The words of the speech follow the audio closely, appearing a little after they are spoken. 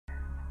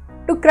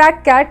To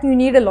crack CAT, you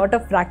need a lot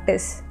of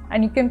practice,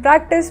 and you can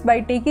practice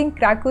by taking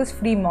Krako's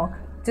free mock.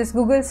 Just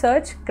Google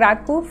search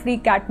Krako free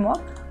CAT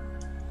mock.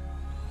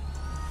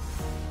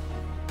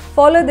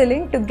 Follow the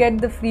link to get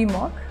the free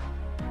mock.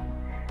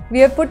 We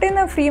have put in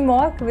a free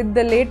mock with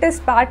the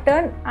latest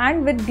pattern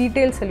and with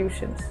detailed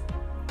solutions.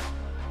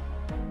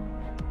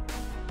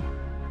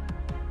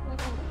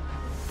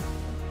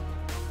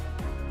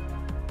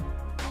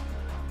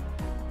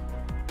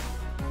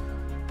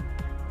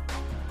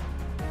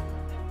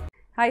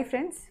 Hi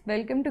friends,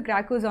 welcome to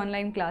Krako's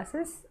online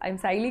classes. I'm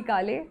Saili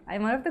Kale.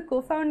 I'm one of the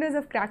co-founders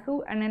of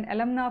Krako and an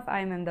alumna of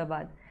IIM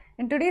Ahmedabad.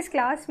 In today's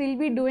class, we'll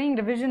be doing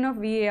revision of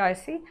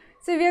VARC.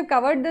 So we have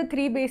covered the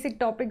three basic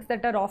topics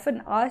that are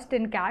often asked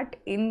in CAT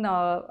in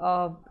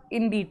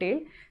detail.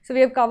 So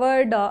we have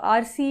covered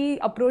RC,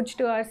 approach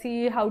to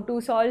RC, how to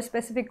solve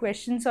specific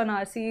questions on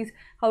RCs,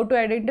 how to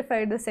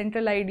identify the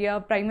central idea,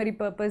 primary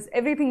purpose,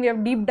 everything we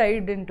have deep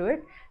dived into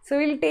it. So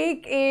we'll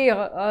take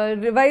a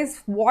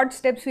revise what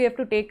steps we have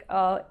to take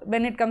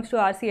when it comes to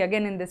RC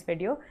again in this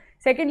video.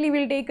 Secondly,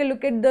 we'll take a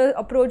look at the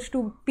approach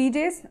to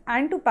PJs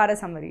and to para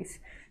summaries.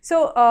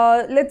 So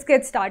let's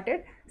get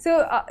started.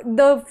 So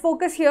the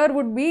focus here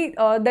would be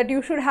that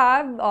you should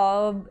have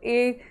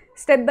a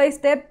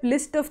step-by-step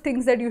list of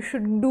things that you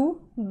should do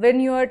when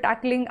you are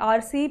tackling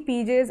RC,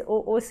 PJs,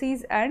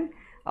 OCs and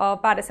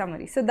para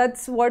summaries. So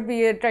that's what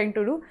we are trying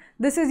to do.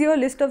 This is your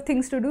list of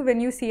things to do when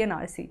you see an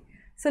RC.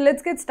 So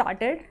let's get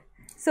started.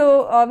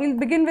 So we'll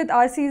begin with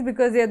RCs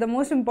because they are the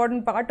most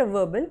important part of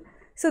verbal.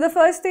 So the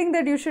first thing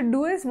that you should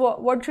do is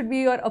what should be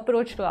your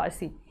approach to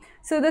RC.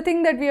 So the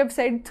thing that we have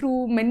said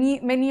through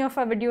many of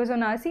our videos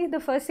on RC, the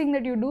first thing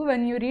that you do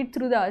when you read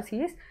through the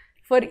RC is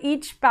for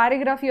each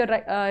paragraph you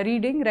are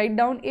reading, write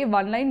down a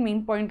one-line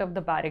main point of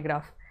the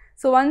paragraph.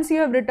 So once you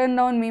have written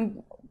down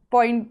main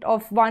point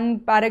of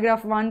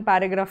paragraph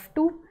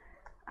 2,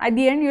 at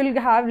the end you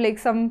will have like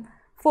some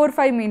 4 or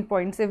 5 main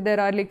points if there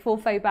are like 4 or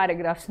 5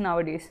 paragraphs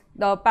nowadays.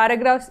 The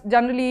paragraphs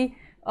generally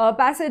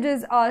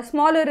passages are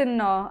smaller in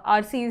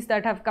RCs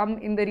that have come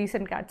in the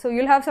recent CAT. So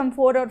you'll have some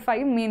 4 or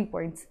 5 main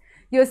points.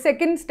 Your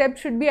second step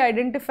should be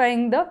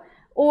identifying the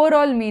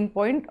overall main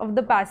point of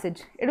the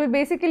passage. It will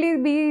basically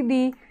be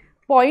the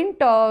point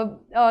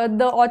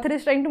the author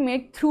is trying to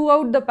make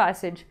throughout the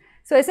passage.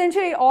 So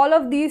essentially all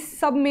of these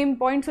sub-main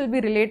points will be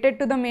related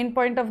to the main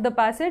point of the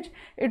passage.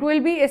 It will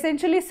be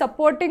essentially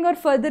supporting or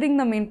furthering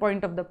the main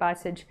point of the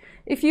passage.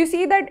 If you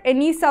see that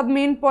any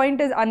sub-main point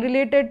is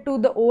unrelated to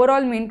the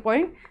overall main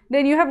point,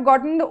 then you have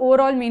gotten the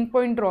overall main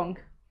point wrong.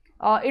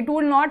 It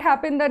will not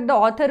happen that the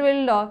author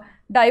will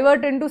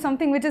divert into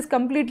something which is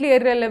completely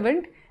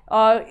irrelevant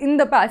in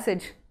the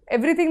passage.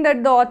 Everything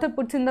that the author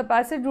puts in the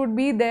passage would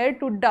be there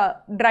to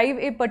drive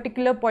a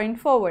particular point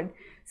forward.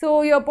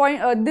 So your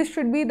point, this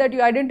should be that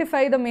you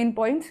identify the main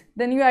points,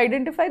 then you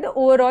identify the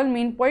overall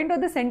main point or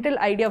the central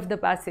idea of the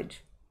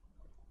passage.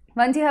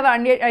 Once you have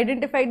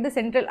identified the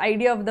central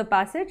idea of the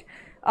passage,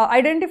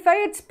 identify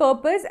its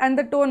purpose and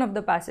the tone of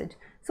the passage.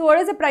 So what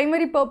is the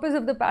primary purpose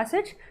of the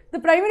passage? The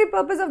primary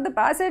purpose of the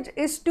passage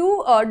is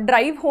to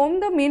drive home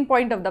the main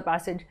point of the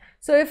passage.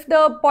 So if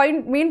the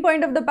main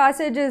point of the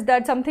passage is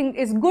that something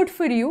is good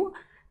for you,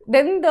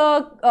 then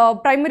the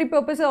primary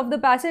purpose of the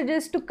passage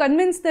is to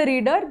convince the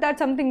reader that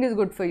something is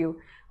good for you.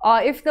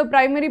 If the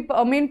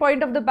main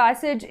point of the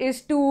passage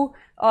is to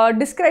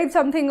describe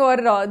something or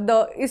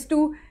is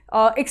to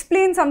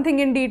explain something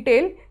in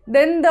detail,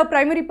 then the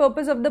primary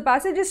purpose of the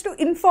passage is to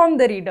inform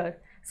the reader.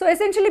 So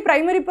essentially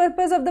primary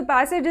purpose of the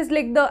passage is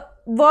like the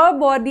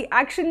verb or the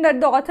action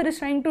that the author is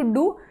trying to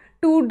do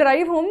to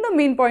drive home the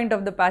main point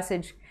of the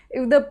passage.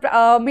 If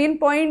the main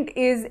point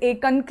is a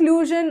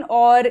conclusion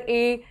or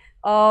is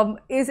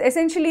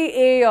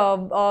essentially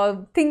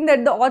a thing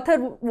that the author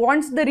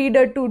wants the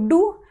reader to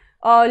do,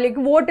 like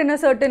vote in a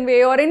certain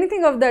way or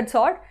anything of that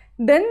sort,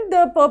 then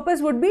the purpose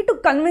would be to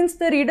convince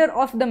the reader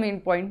of the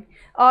main point.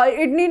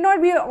 It need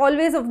not be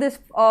always of this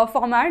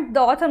format. The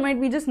author might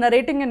be just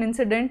narrating an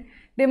incident.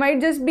 They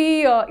might just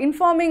be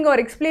informing or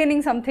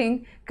explaining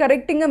something,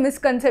 correcting a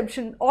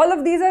misconception. All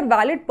of these are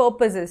valid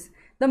purposes.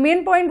 The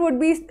main point would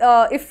be,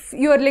 if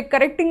you are like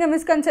correcting a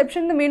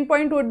misconception, the main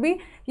point would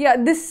be, yeah,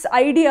 this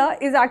idea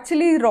is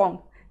actually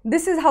wrong.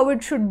 This is how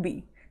it should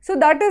be. So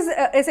that is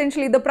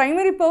essentially the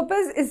primary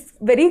purpose is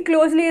very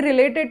closely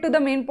related to the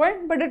main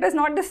point, but it is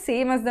not the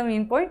same as the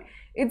main point.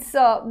 It's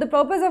the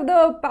purpose of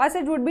the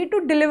passage would be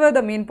to deliver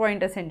the main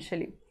point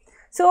essentially.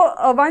 So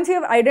once you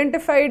have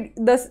identified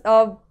this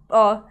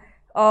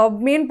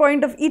main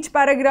point of each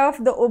paragraph,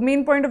 the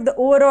main point of the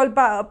overall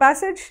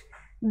passage,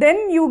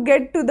 then you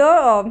get to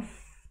the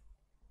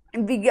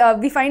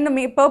we find the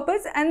main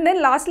purpose, and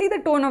then lastly the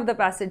tone of the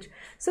passage.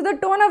 So the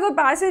tone of the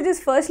passage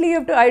is, firstly you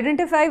have to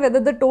identify whether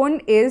the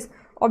tone is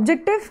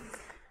objective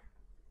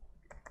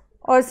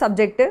or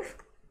subjective.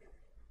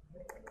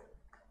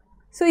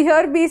 So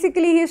here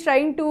basically he is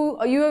trying to,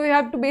 you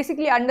have to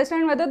basically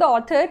understand whether the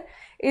author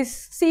is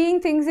seeing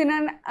things in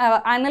an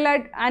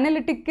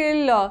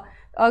analytical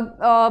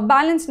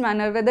balanced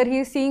manner, whether he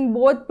is seeing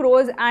both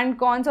pros and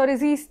cons, or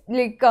is he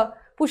like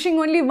pushing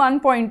only one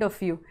point of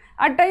view.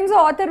 At times the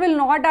author will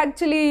not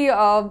actually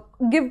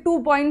give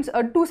 2 points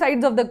or 2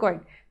 sides of the coin.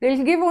 They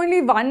will give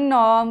only one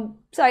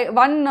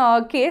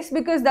case,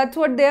 because that's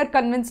what they are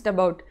convinced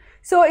about.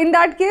 So in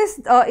that case,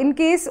 in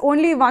case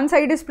only one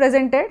side is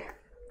presented,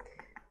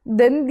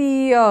 then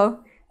the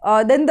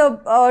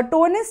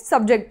tone is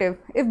subjective.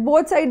 If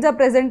both sides are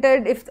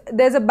presented, if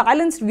there's a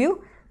balanced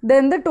view,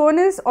 then the tone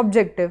is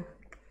objective.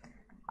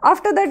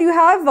 After that, you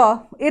have,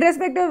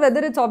 irrespective of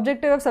whether it's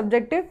objective or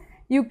subjective,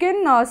 you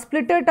can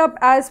split it up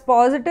as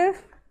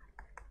positive,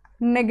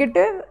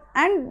 negative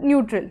and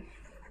neutral.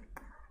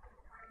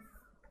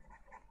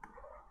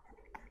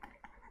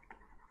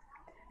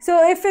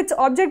 So if it's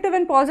objective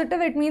and positive,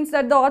 it means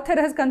that the author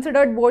has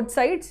considered both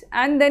sides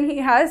and then he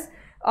has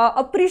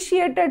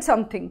appreciated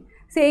something,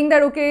 saying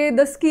that okay,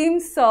 the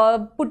schemes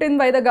put in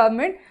by the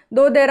government,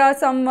 though there are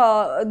some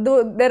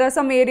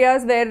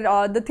areas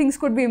where the things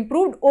could be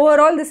improved,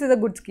 overall this is a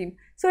good scheme.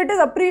 So it is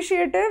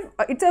appreciative,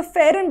 it's a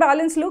fair and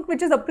balanced look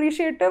which is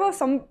appreciative of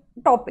some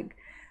topic.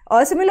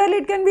 Similarly,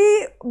 it can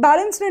be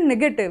balanced and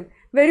negative,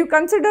 where you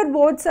consider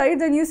both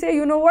sides and you say,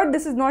 you know what,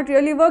 this is not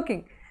really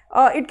working.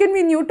 It can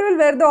be neutral,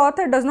 where the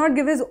author does not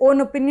give his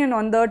own opinion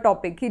on the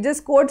topic. He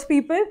just quotes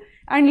people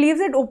and leaves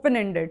it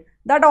open-ended.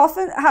 That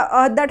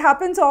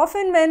happens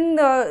often when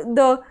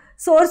the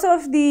source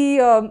of the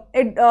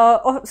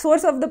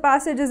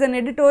passage is an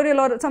editorial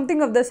or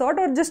something of the sort,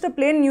 or just a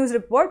plain news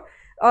report.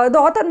 The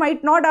author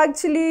might not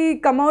actually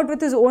come out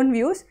with his own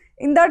views.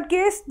 In that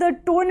case, the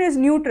tone is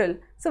neutral.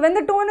 So when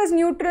the tone is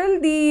neutral,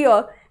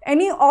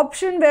 any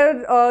option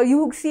where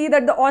you see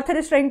that the author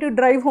is trying to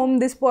drive home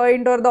this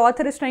point or the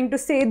author is trying to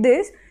say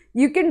this,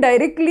 you can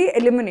directly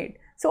eliminate.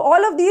 So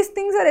all of these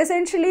things are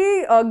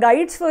essentially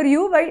guides for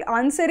you while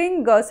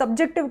answering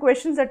subjective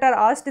questions that are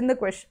asked in the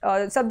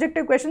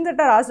subjective questions that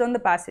are asked on the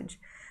passage.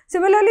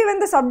 Similarly, when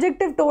the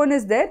subjective tone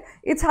is there,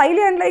 it's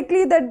highly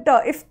unlikely that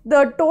if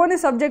the tone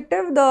is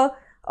subjective, the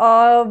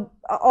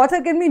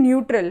author can be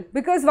neutral,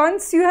 because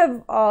once you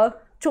have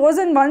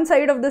chosen one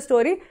side of the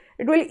story,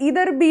 it will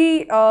either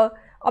be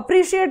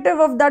appreciative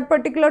of that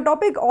particular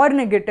topic or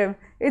negative.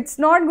 It's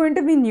not going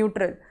to be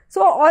neutral.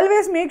 So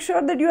always make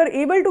sure that you are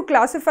able to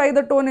classify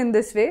the tone in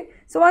this way.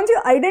 So once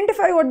you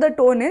identify what the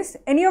tone is,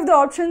 any of the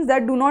options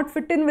that do not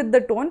fit in with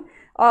the tone,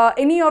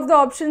 any of the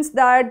options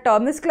that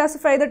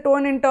misclassify the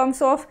tone in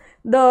terms of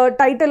the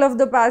title of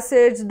the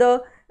passage,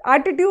 the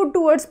attitude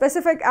towards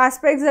specific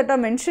aspects that are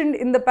mentioned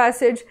in the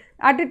passage,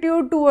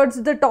 attitude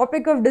towards the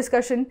topic of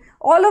discussion,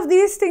 all of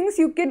these things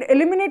you can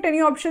eliminate any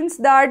options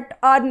that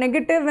are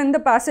negative when the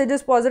passage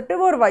is positive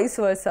or vice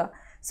versa.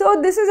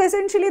 So this is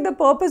essentially the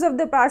purpose of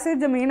the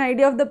passage, the main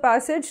idea of the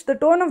passage, the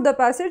tone of the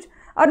passage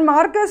are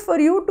markers for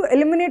you to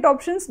eliminate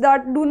options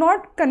that do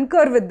not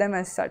concur with them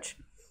as such.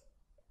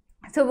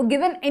 So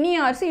given any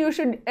RC, you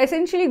should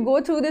essentially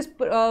go through this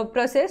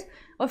process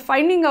of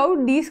finding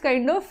out these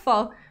kind of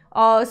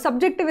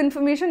subjective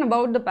information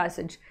about the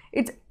passage.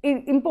 It's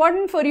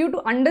important for you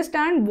to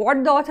understand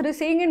what the author is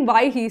saying and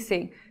why he is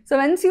saying. So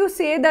once you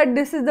say that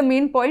this is the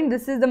main point,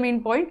 this is the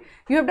main point,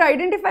 you have to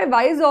identify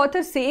why is the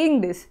author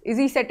saying this. Is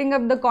he setting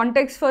up the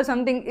context for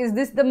something? Is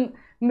this the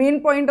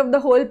main point of the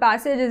whole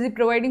passage? Is he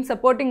providing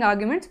supporting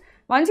arguments?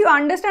 Once you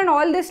understand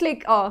all this,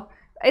 like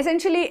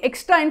essentially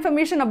extra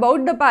information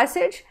about the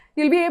passage,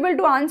 you'll be able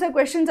to answer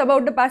questions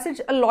about the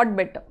passage a lot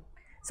better.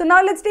 So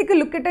now let's take a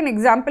look at an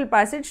example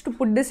passage to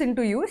put this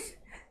into use.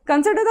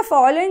 Consider the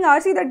following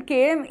RC that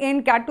came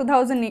in CAT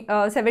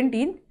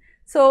 2017.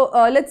 So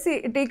let's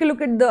take a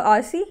look at the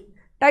RC.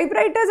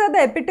 Typewriters are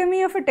the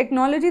epitome of a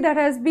technology that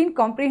has been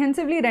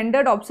comprehensively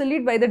rendered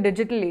obsolete by the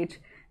digital age.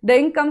 The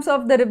ink comes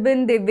off the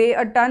ribbon, they weigh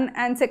a ton,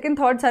 and second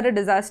thoughts are a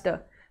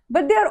disaster.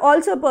 But they are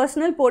also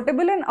personal,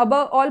 portable, and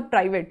above all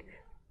private.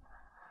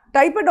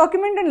 Type a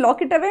document and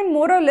lock it away, and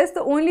more or less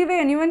the only way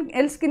anyone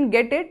else can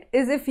get it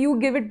is if you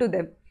give it to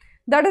them.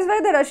 That is why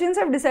the Russians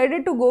have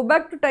decided to go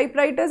back to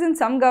typewriters in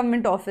some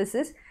government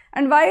offices,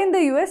 and why in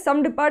the US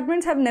some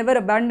departments have never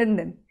abandoned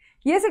them.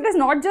 Yes, it is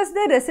not just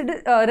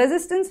their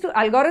resistance to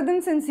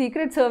algorithms and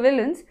secret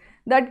surveillance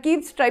that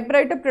keeps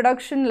typewriter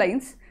production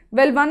lines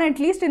well run, at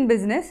least in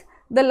business.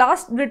 The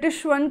last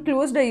British one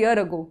closed a year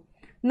ago.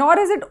 Nor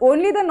is it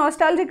only the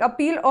nostalgic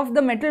appeal of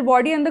the metal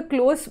body and the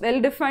close,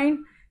 well-defined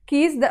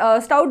keys,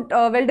 stout,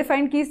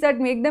 well-defined keys that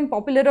make them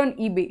popular on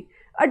eBay.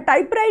 A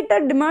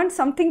typewriter demands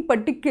something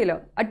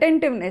particular,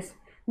 attentiveness.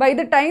 By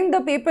the time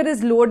the paper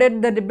is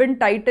loaded, the ribbon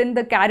tightened,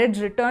 the carriage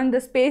returned, the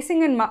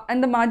spacing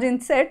and the margin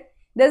set,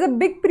 there's a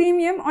big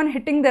premium on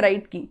hitting the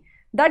right key.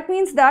 That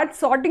means that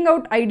sorting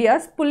out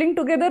ideas, pulling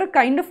together a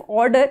kind of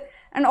order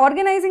and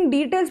organizing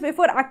details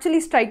before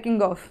actually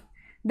striking off.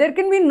 There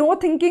can be no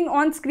thinking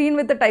on screen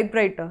with a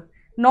typewriter,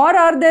 nor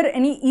are there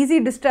any easy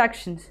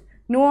distractions.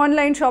 No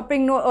online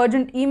shopping, no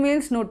urgent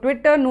emails, no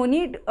Twitter, no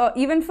need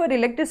even for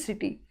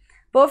electricity.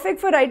 Perfect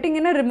for writing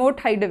in a remote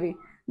hideaway.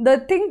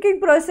 The thinking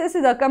process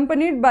is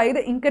accompanied by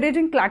the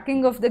encouraging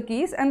clacking of the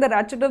keys and the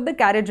ratchet of the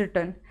carriage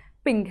return.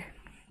 Ping.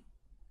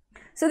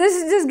 So this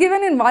is just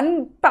given in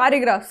one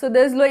paragraph. So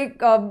there's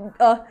like,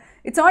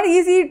 it's not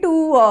easy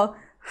to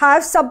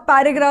have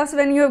sub-paragraphs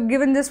when you have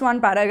given just one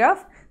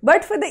paragraph.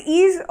 But for the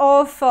ease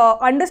of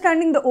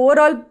understanding the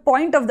overall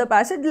point of the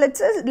passage, let's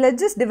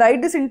just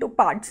divide this into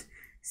parts.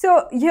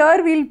 So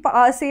here we'll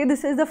say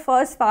this is the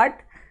first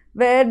part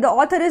where the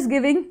author is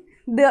giving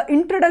the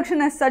introduction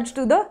as such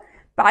to the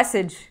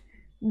passage.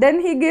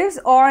 Then he gives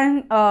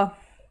on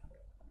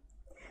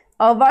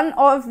one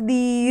of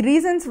the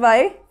reasons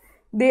why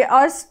they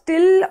are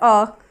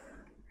still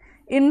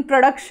in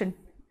production,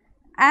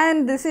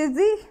 and this is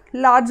the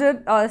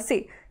larger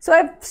say. So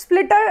I've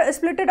split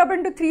it up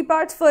into 3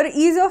 parts for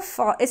ease of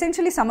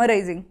essentially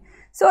summarizing.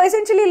 So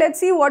essentially, let's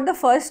see what the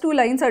first 2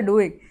 lines are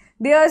doing.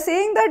 They are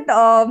saying that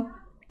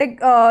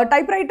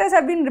typewriters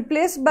have been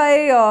replaced by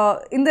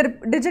in the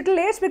digital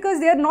age because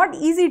they are not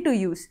easy to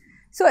use.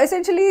 So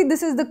essentially,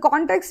 this is the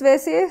context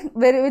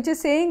which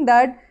is saying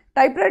that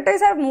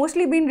typewriters have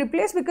mostly been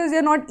replaced because they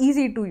are not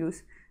easy to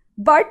use.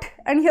 But,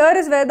 and here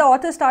is where the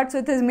author starts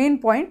with his main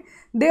point,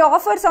 they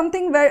offer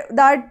something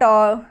that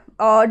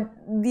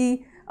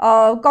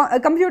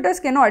computers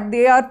cannot.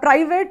 They are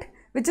private,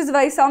 which is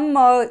why some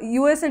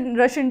US and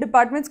Russian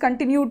departments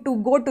continue to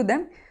go to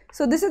them.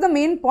 So this is the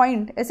main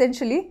point.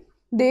 Essentially,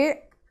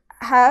 they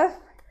have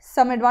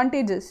some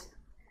advantages.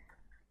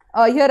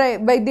 Here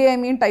by they I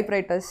mean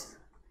typewriters.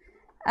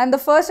 And the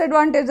first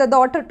advantage that the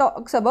author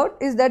talks about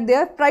is that they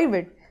are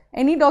private.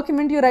 Any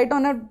document you write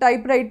on a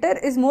typewriter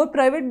is more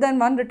private than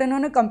one written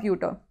on a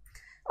computer.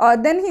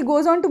 Then he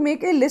goes on to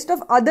make a list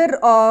of other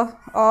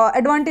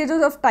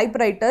advantages of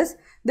typewriters.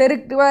 They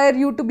require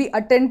you to be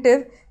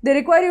attentive. They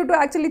require you to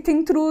actually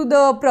think through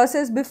the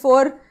process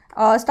before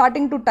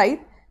starting to type,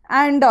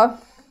 and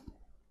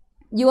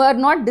you are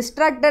not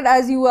distracted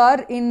as you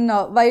are in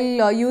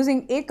while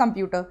using a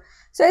computer.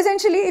 So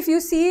essentially, if you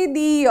see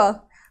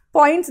the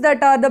points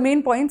that are the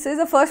main points, is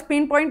the first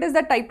main point is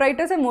that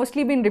typewriters have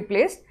mostly been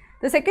replaced.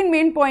 The second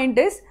main point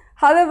is,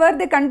 however,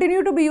 they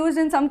continue to be used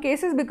in some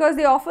cases because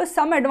they offer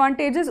some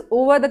advantages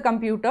over the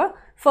computer.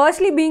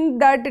 Firstly being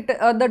that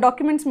the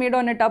documents made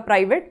on it are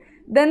private.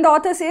 Then the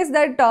author says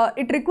that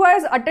it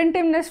requires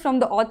attentiveness from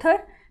the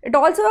author. It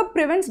also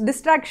prevents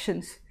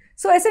distractions.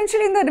 So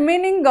essentially in the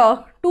remaining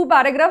 2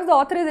 paragraphs, the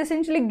author is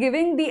essentially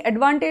giving the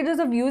advantages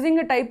of using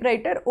a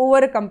typewriter over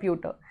a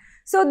computer.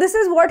 So this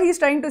is what he is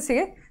trying to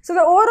say. So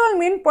the overall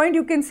main point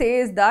you can say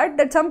is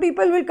that some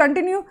people will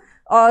continue,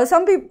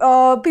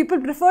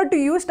 people prefer to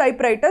use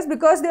typewriters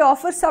because they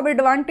offer some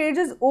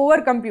advantages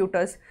over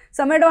computers.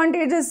 Some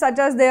advantages such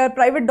as they are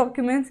private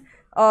documents,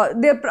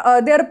 they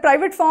are a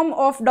private form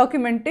of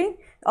documenting,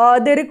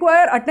 they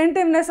require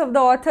attentiveness of the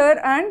author,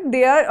 and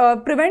they are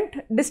prevent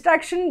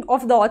distraction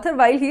of the author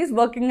while he is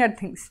working at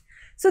things.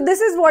 So this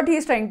is what he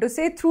is trying to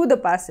say through the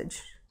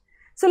passage.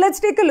 So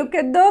let's take a look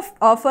at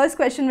the first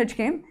question which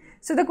came.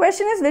 So the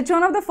question is, which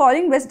one of the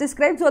following best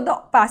describes what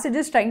the passage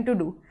is trying to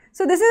do?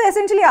 So this is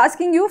essentially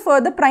asking you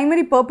for the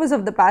primary purpose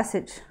of the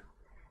passage.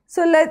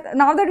 So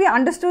now that we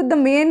understood the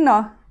main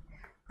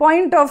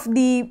point of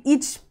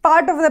each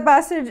part of the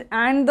passage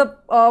and the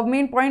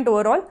main point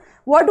overall,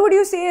 what would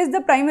you say is the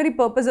primary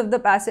purpose of the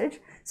passage?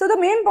 So the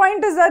main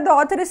point is that the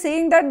author is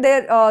saying that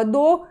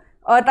though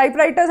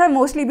typewriters have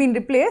mostly been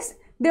replaced,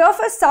 they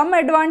offer some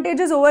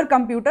advantages over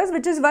computers,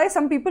 which is why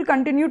some people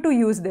continue to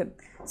use them.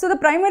 So the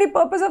primary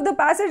purpose of the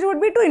passage would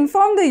be to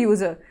inform the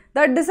user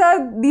that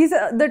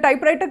the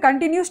typewriter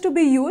continues to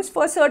be used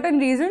for certain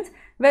reasons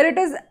where it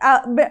is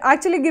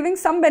actually giving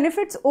some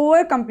benefits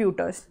over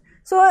computers.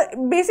 So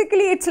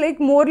basically it's like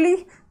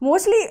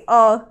mostly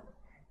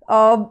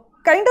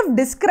kind of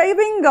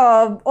describing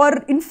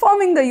or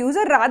informing the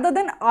user rather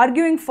than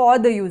arguing for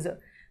the user,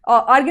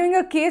 arguing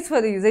a case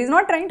for the user. He's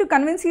not trying to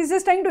convince, he's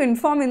just trying to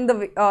inform in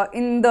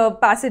the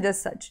passage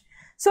as such.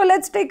 So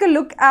let's take a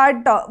look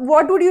at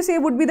what would you say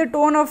would be the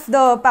tone of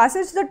the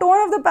passage. The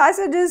tone of the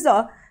passage is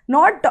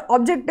not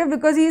objective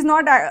because he is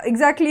not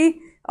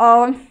exactly,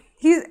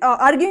 he's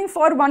arguing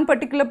for one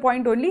particular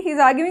point only. He's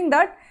arguing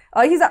that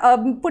he's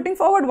putting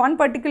forward one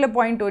particular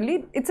point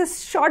only. It's a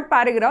short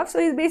paragraph. So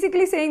he's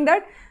basically saying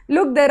that,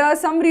 look, there are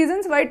some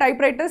reasons why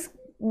typewriters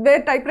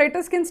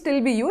can still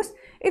be used.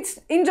 It's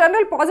in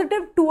general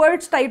positive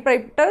towards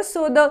typewriters.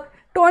 So the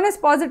tone is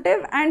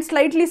positive and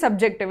slightly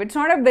subjective. It's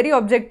not a very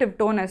objective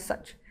tone as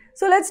such.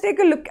 So let's take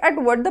a look at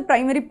what the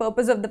primary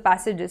purpose of the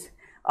passage is.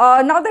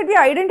 Now that we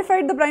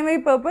identified the primary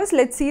purpose,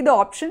 let's see the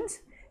options.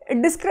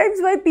 It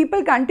describes why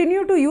people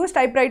continue to use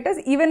typewriters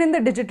even in the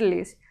digital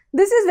age.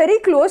 This is very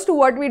close to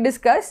what we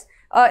discussed.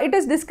 It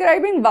is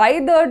describing why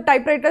the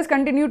typewriters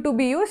continue to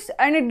be used,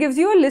 and it gives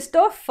you a list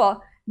of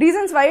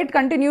reasons why it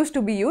continues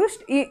to be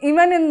used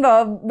even in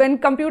when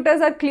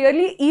computers are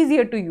clearly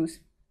easier to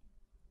use.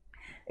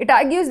 It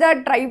argues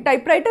that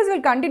typewriters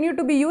will continue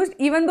to be used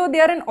even though they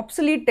are an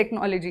obsolete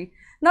technology.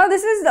 Now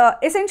this is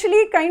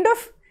essentially kind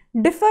of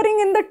differing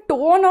in the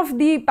tone of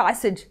the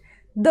passage.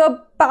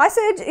 The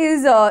passage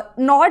is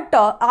not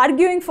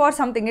arguing for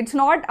something. It's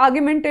not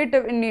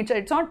argumentative in nature.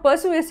 It's not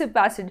persuasive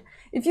passage.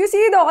 If you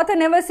see, the author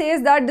never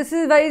says that this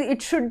is why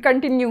it should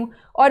continue,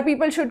 or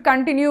people should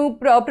continue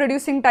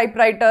producing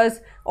typewriters,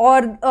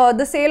 or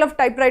the sale of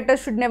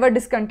typewriters should never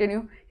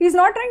discontinue. He's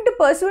not trying to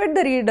persuade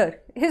the reader.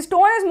 His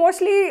tone is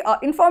mostly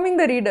informing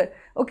the reader.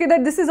 okay,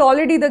 that this is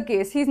already the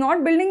case. He's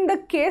not building the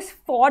case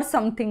for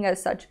something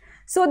as such.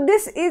 So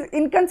this is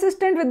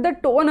inconsistent with the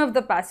tone of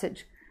the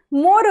passage.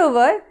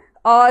 Moreover,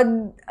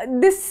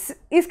 this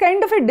is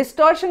kind of a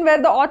distortion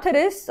where the author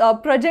is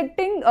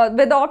projecting,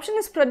 where the option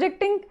is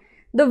projecting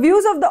the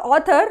views of the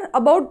author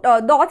about,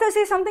 the author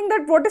says something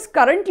that what is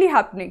currently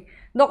happening.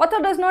 The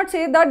author does not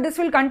say that this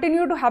will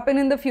continue to happen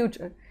in the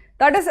future.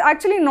 That is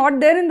actually not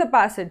there in the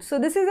passage. So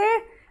this is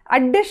a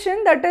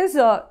addition that is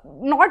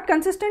not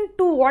consistent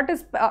to what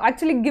is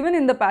actually given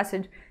in the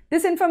passage.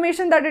 This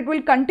information that it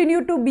will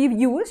continue to be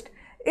used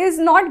is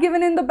not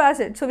given in the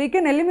passage. So we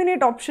can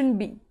eliminate option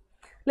B.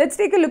 Let's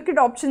take a look at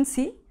option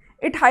C.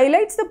 It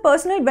highlights the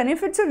personal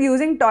benefits of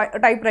using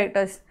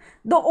typewriters.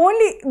 Though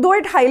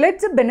it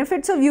highlights the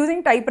benefits of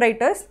using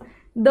typewriters,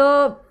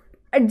 the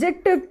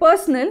adjective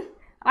personal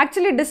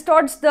actually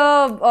distorts the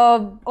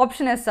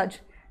option as such.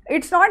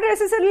 It's not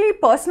necessarily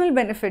personal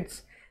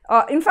benefits.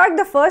 In fact,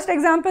 the first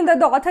example that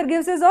the author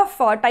gives is of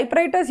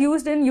typewriters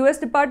used in US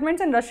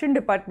departments and Russian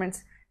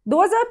departments.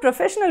 Those are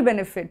professional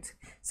benefits.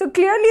 So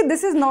clearly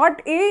this is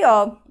not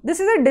a, this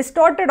is a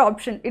distorted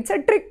option. It's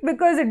a trick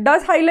because it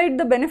does highlight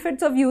the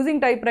benefits of using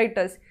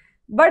typewriters,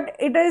 but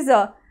it is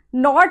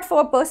not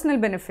for personal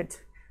benefits.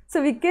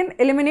 So we can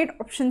eliminate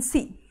option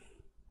C.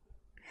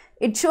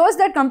 It shows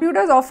that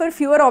computers offer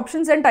fewer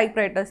options than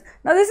typewriters.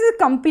 Now this is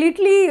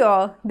completely,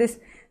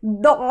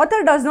 the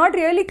author does not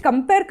really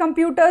compare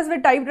computers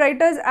with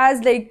typewriters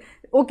as like,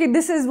 okay,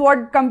 this is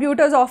what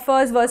computers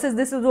offers versus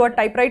this is what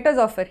typewriters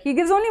offer. He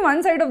gives only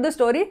one side of the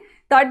story,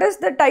 that is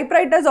the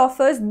typewriters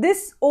offers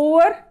this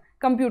over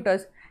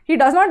computers. He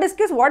does not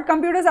discuss what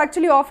computers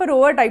actually offer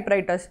over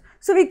typewriters.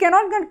 So we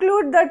cannot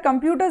conclude that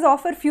computers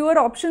offer fewer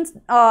options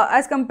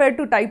as compared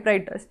to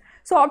typewriters.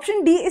 So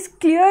option D is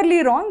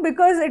clearly wrong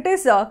because it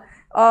is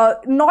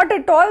not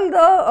at all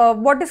the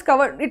what is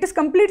covered. It is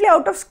completely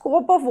out of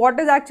scope of what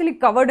is actually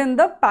covered in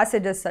the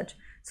passage as such.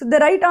 So the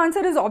right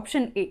answer is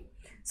option A.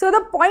 So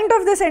the point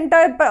of this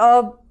entire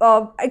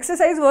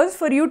exercise was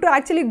for you to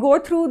actually go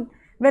through,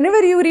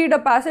 whenever you read a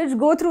passage,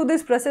 go through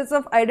this process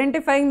of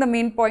identifying the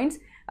main points,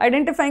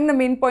 identifying the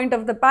main point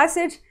of the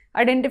passage,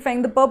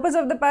 identifying the purpose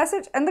of the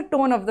passage and the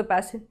tone of the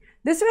passage.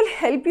 This will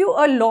help you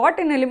a lot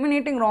in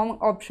eliminating wrong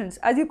options.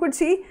 As you could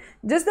see,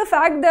 just the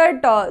fact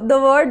that the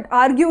word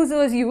argues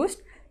was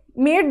used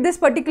made this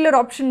particular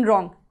option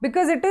wrong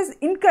because it is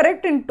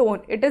incorrect in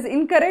tone. It is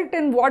incorrect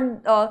in what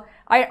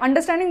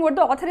understanding what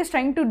the author is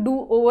trying to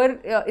do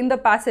over in the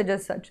passage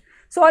as such.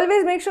 So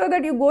always make sure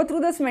that you go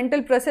through this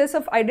mental process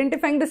of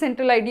identifying the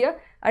central idea,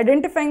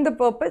 identifying the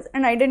purpose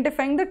and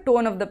identifying the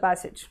tone of the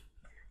passage.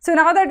 So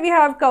now that we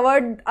have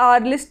covered our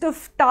list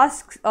of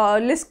tasks,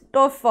 list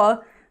of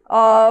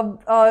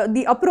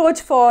the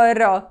approach for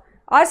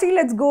RC,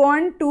 let's go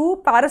on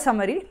to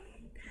para-summary.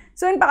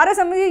 So in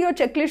para-summary, your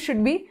checklist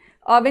should be,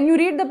 when you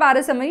read the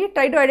para-summary,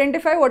 try to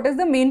identify what is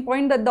the main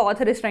point that the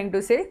author is trying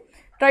to say.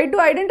 Try to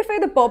identify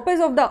the purpose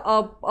of the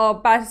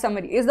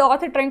para-summary. Is the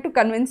author trying to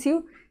convince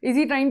you? Is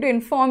he trying to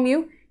inform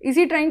you? Is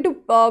he trying to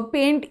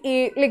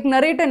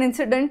narrate an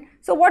incident?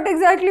 So what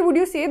exactly would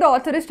you say the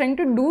author is trying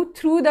to do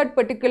through that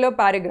particular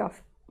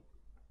paragraph?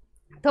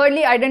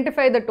 Thirdly,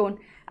 identify the tone.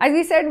 As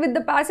we said with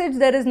the passage,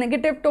 there is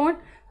negative tone,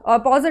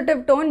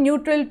 positive tone,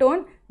 neutral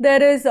tone.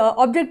 There is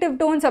objective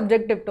tone,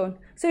 subjective tone.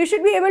 So you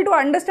should be able to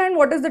understand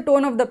what is the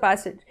tone of the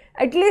passage.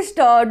 At least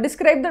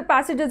describe the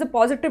passage as a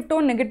positive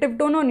tone, negative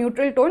tone or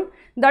neutral tone.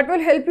 That will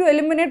help you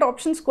eliminate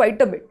options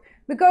quite a bit.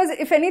 Because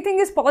if anything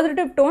is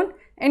positive tone,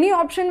 any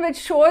option which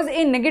shows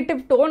a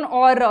negative tone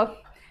or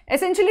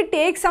essentially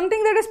takes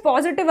something that is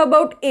positive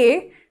about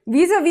A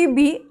vis-a-vis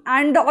B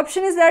and the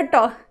option is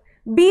that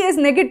B is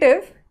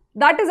negative,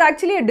 that is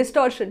actually a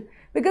distortion.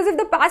 Because if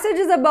the passage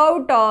is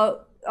about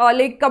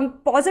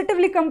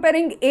positively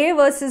comparing A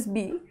versus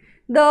B,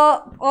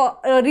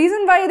 the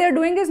reason why they are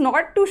doing is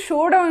not to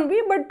show down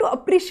B but to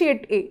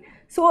appreciate A.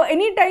 So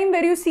any time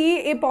where you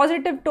see a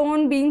positive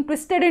tone being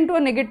twisted into a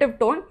negative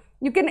tone,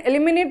 you can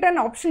eliminate an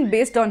option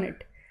based on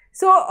it.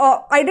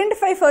 So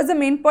identify first the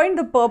main point,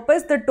 the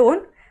purpose, the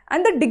tone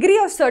and the degree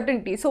of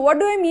certainty. So what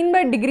do I mean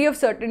by degree of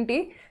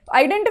certainty?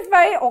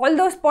 Identify all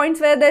those points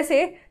where they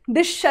say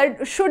this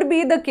should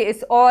be the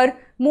case or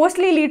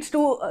mostly leads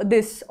to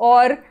this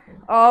or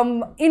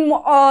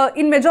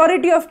in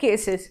majority of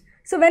cases.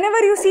 So whenever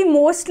you see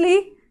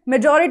mostly,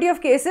 majority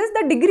of cases,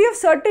 the degree of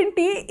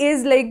certainty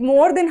is like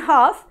more than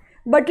half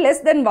but less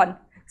than 1.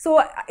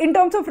 So in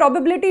terms of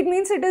probability, it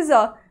means it is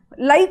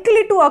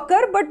likely to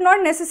occur but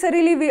not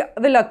necessarily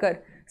will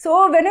occur.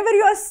 So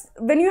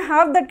when you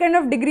have that kind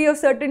of degree of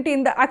certainty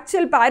in the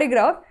actual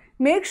paragraph,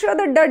 make sure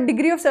that that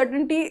degree of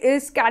certainty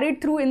is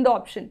carried through in the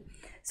option.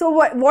 So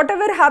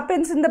whatever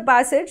happens in the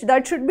passage,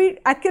 that should be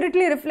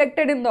accurately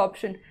reflected in the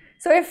option.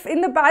 So if in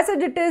the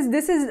passage it is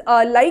this is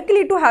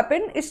likely to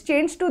happen, is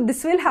changed to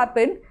this will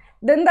happen,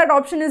 then that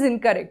option is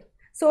incorrect.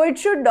 So it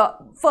should,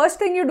 first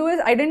thing you do is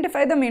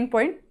identify the main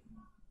point,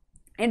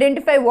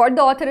 identify what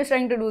the author is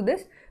trying to do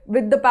this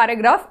with the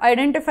paragraph,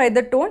 identify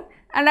the tone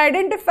and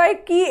identify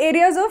key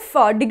areas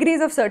of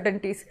degrees of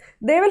certainties.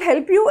 They will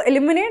help you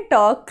eliminate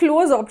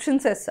close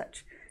options as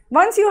such.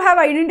 Once you have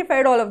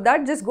identified all of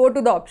that, just go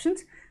to the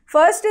options.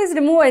 First is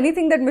remove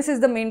anything that misses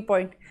the main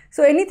point.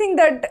 So anything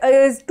that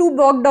is too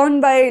bogged down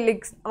by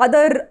like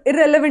other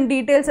irrelevant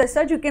details as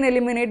such, you can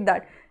eliminate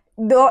that.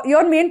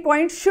 Your main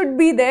point should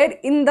be there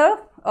in the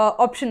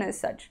option as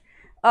such.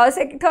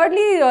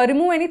 Thirdly,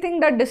 remove anything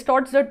that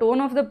distorts the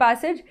tone of the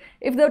passage.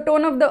 If the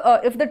tone of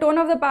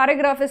the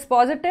paragraph is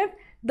positive,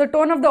 the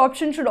tone of the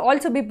option should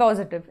also be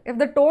positive. If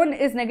the tone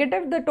is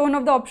negative, the tone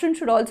of the option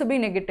should also be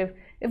negative.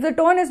 If the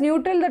tone is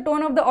neutral, the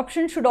tone of the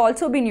option should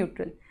also be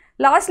neutral.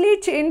 Lastly,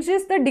 it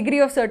changes the degree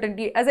of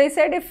certainty. As I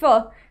said, if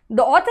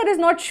the author is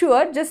not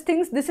sure, just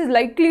thinks this is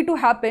likely to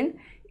happen,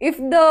 if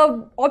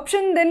the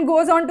option then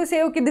goes on to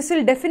say, okay, this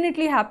will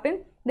definitely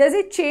happen, there's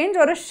a change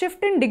or a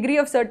shift in degree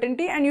of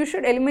certainty, and you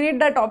should eliminate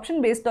that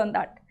option based on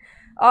that.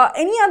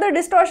 Any other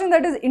distortion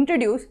that is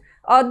introduced,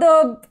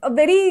 the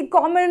very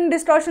common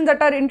distortions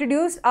that are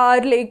introduced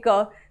are like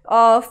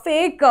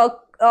fake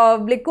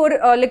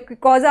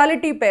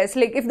causality pairs.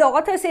 Like if the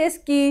author says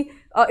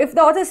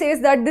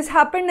that this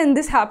happened and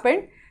this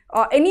happened,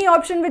 any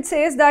option which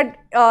says that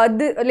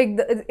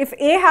if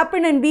A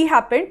happened and B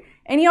happened,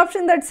 any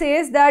option that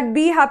says that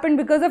B happened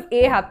because of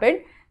A happened,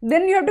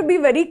 then you have to be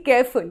very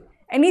careful.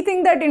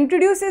 Anything that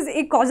introduces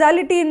a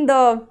causality in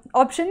the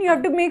option, you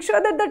have to make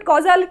sure that that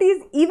causality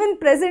is even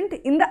present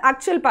in the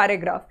actual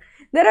paragraph.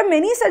 There are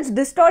many such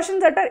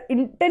distortions that are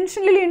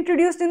intentionally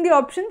introduced in the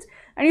options,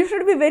 and you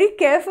should be very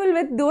careful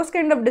with those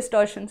kind of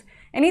distortions.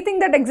 Anything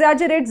that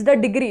exaggerates the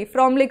degree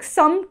from like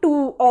some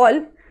to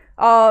all,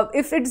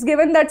 if it's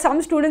given that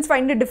some students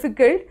find it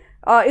difficult,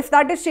 if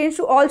that is changed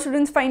to all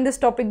students find this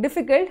topic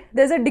difficult,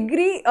 there's a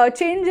degree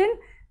change in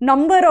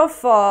number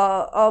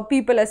of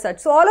people as such.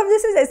 So all of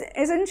this is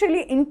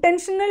essentially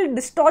intentional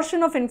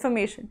distortion of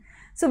information.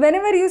 So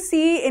whenever you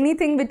see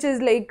anything which is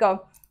like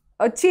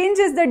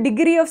changes the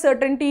degree of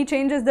certainty,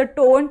 changes the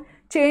tone,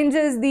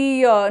 changes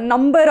the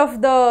number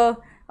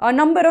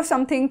of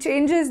something,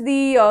 changes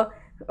the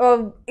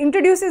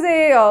introduces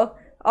a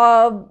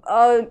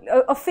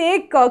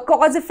fake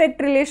cause-effect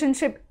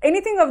relationship,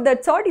 anything of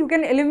that sort, you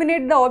can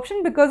eliminate the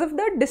option because of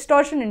the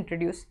distortion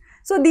introduced.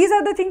 So these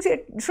are the things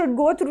that should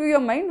go through your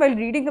mind while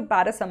reading a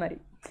para summary.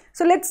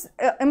 So let's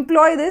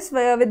employ this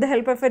with the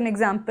help of an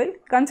example.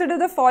 Consider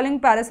the following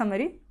para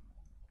summary.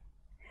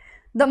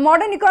 The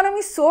modern economy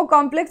is so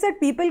complex that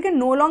people can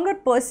no longer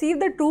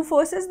perceive the true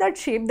forces that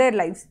shape their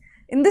lives.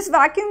 In this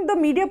vacuum, the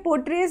media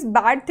portrays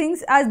bad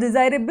things as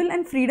desirable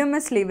and freedom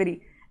as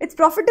slavery. It's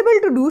profitable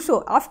to do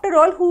so. After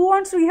all, who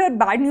wants to hear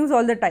bad news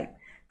all the time?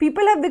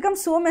 People have become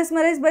so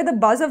mesmerized by the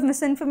buzz of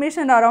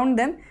misinformation around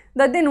them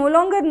that they no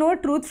longer know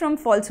truth from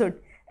falsehood.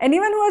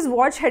 Anyone who has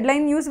watched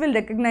headline news will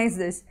recognize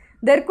this.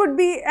 There could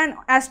be an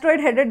asteroid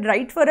headed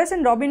right for us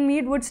and Robin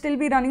Mead would still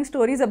be running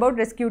stories about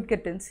rescued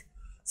kittens.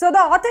 So the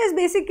author is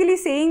basically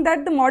saying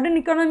that the modern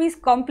economy is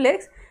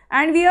complex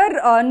and we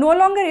are no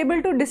longer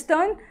able to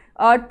discern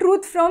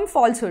truth from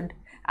falsehood.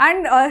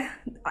 And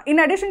in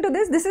addition to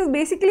this, this is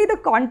basically the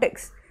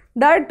context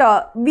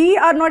that we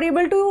are not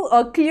able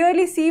to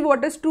clearly see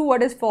what is true,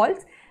 what is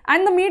false,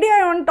 and the media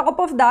on top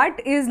of that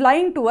is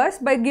lying to us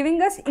by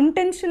giving us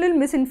intentional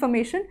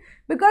misinformation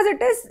because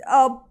it is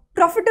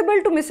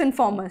profitable to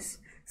misinform us.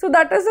 So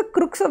that is the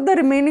crux of the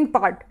remaining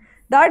part,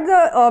 that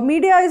the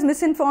media is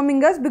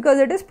misinforming us because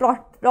it is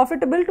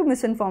profitable to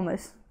misinform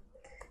us,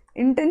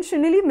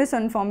 intentionally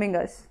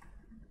misinforming us.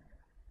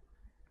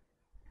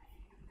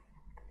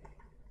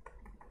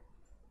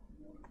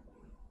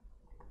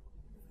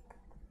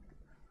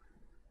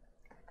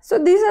 So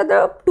these are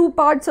the two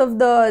parts of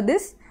that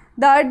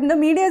the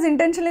media is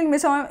intentionally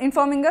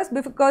misinforming us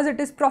because it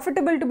is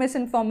profitable to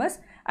misinform us,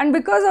 and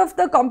because of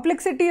the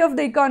complexity of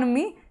the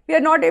economy, we are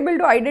not able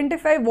to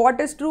identify what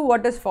is true,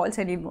 what is false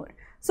anymore.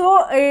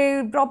 So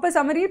a proper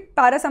summary,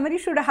 para summary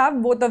should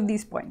have both of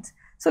these points.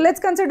 So let's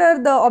consider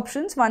the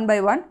options one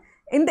by one.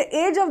 In the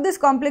age of this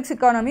complex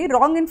economy,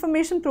 wrong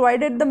information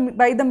provided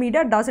by the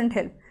media doesn't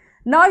help.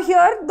 Now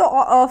here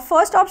the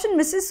first option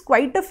misses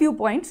quite a few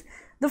points.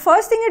 The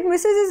first thing it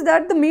misses is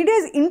that the media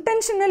is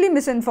intentionally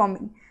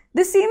misinforming.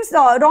 This seems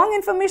wrong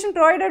information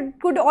provided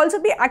could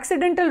also be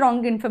accidental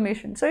wrong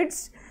information. So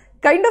it's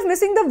kind of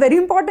missing the very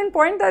important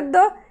point that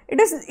it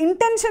is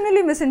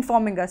intentionally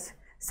misinforming us.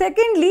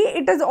 Secondly,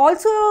 it is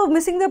also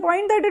missing the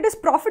point that it is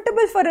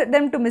profitable for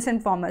them to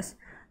misinform us.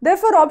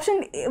 Therefore,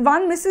 option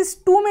 1 misses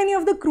too many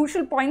of the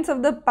crucial points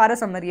of the para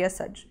summary as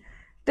such.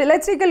 So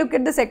let's take a look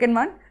at the second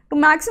one. To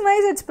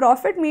maximize its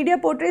profit, media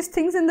portrays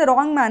things in the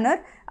wrong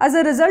manner, as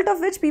a result of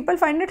which people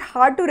find it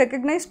hard to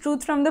recognize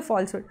truth from the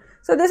falsehood.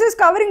 So this is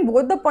covering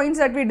both the points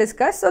that we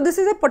discussed. So this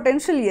is a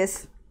potential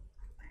yes.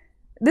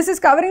 This is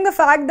covering the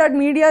fact that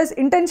media is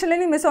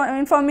intentionally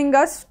misinforming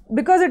us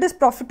because it is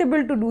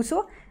profitable to do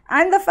so,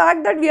 and the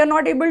fact that we are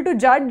not able to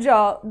judge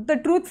the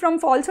truth from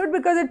falsehood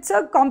because it's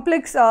a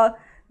complex,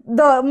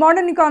 the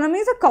modern economy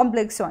is a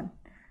complex one.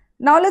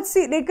 Now let's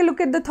take a look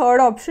at the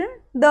third option.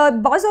 the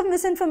buzz of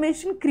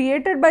misinformation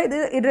created by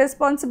the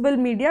irresponsible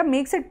media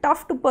makes it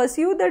tough to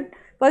perceive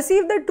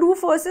the true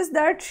forces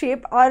that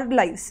shape our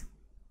lives.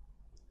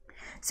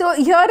 So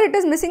here it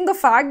is missing the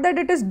fact that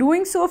it is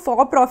doing so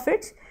for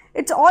profits.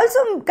 It's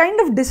also kind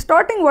of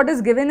distorting what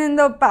is given in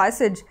the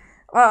passage.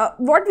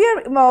 What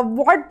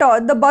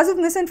the buzz of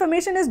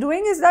misinformation is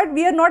doing is that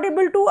we are not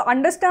able to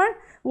understand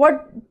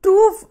what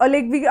truth,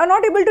 we are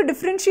not able to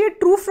differentiate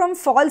true from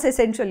false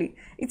essentially.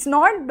 It's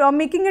not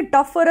making it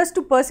tough for us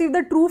to perceive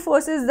the true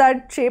forces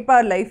that shape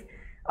our life.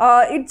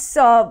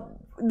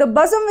 The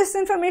buzz of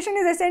misinformation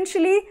is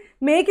essentially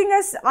making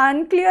us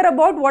unclear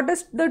about what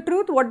is the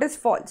truth, what is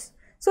false.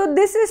 So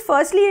this is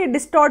firstly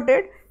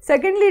distorted.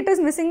 Secondly, it is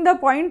missing the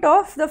point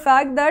of the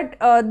fact that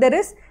there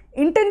is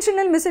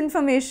intentional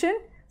misinformation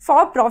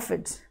for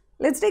profits.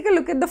 Let's take a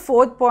look at the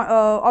fourth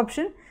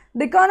option.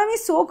 The economy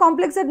is so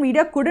complex that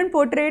media couldn't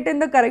portray it in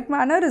the correct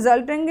manner,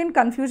 resulting in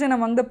confusion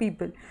among the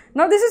people.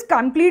 Now this is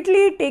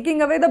completely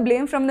taking away the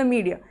blame from the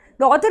media.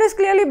 The author is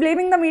clearly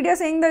blaming the media,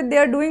 saying that they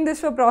are doing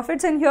this for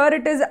profits, and here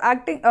it is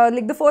acting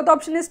the fourth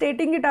option is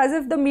stating it as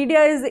if the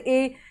media is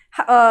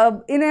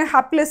in a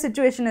hapless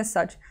situation as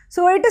such.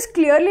 So it is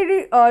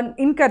clearly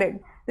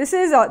incorrect. This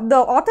is the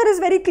author is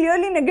very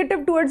clearly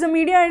negative towards the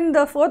media, and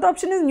the fourth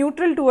option is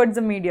neutral towards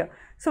the media.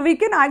 So we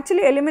can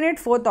actually eliminate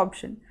fourth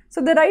option.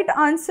 So the right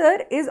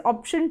answer is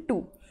option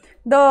 2.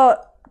 The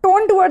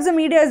tone towards the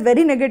media is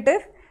very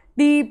negative.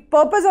 The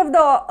purpose of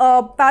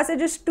the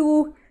passage is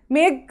to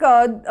make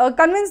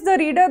convince the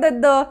reader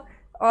that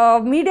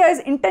the media is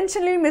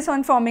intentionally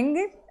misinforming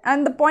it,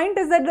 and the point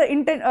is that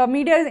the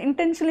media is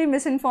intentionally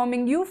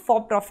misinforming you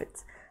for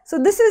profits. So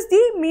this is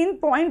the main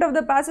point of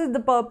the passage,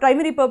 the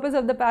primary purpose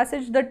of the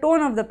passage, the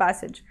tone of the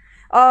passage.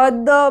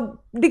 The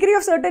degree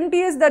of certainty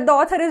is that the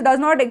author does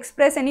not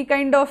express any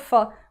kind of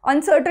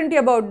uncertainty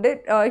about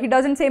it. He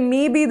doesn't say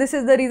maybe this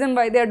is the reason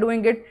why they are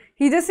doing it.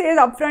 He just says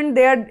upfront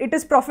it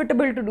is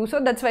profitable to do so,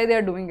 that's why they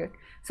are doing it.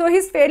 So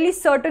he's fairly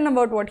certain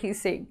about what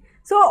he's saying.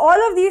 So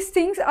all of these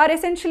things are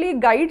essentially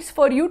guides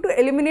for you to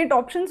eliminate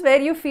options where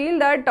you feel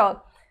that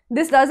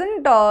this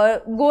doesn't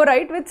go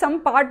right with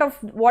some part of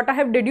what I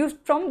have deduced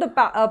from the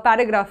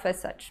paragraph as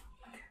such.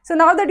 So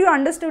now that you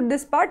understood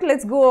this part,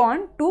 let's go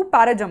on to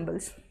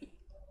Para-Jumbles.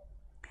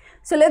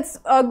 So let's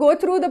go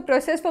through the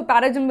process for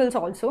Para-Jumbles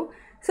also.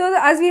 So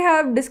as we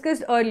have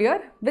discussed earlier,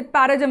 with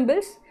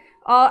Para-Jumbles,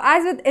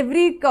 as with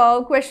every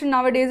question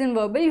nowadays in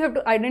verbal, you have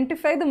to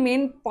identify the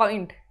main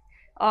point.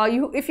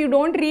 If you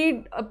don't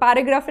read a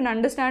paragraph and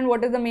understand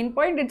what is the main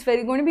point, it's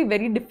going to be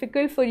very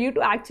difficult for you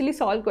to actually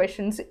solve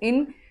questions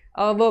in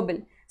verbal.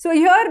 So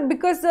here,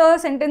 because the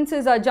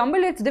sentences are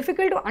jumbled, it's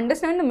difficult to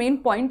understand the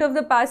main point of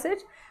the passage,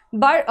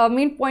 but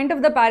main point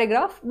of the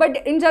paragraph.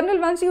 But in general,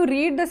 once you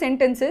read the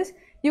sentences,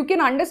 you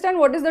can understand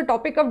what is the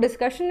topic of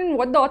discussion and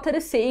what the author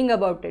is saying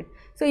about it.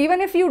 So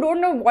even if you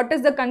don't know what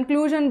is the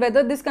conclusion,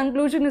 whether this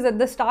conclusion is at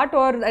the start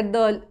or at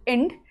the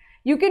end,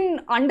 you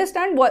can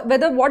understand what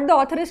the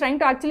author is trying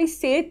to actually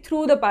say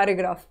through the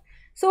paragraph.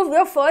 So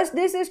the first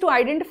this is to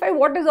identify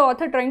what is the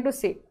author trying to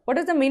say, what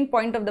is the main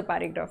point of the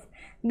paragraph.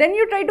 Then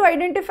you try to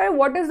identify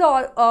what is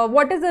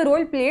the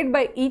role played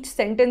by each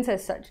sentence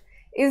as such.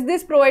 Is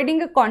this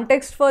providing a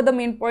context for the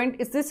main point?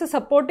 Is this a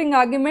supporting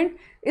argument?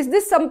 Is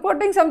this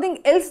supporting something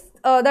else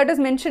that is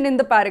mentioned in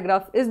the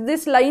paragraph? Is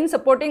this line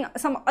supporting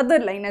some other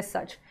line as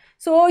such?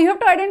 So you have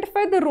to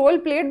identify the role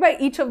played by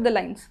each of the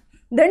lines.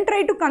 Then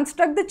try to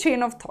construct the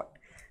chain of thought.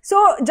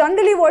 So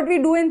generally what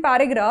we do in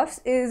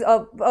paragraphs is,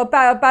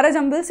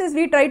 Para-Jumbles is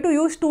we try to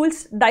use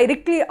tools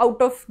directly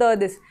out of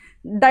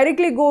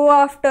directly go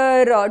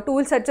after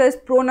tools such as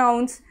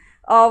pronouns,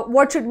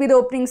 what should be the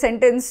opening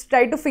sentence,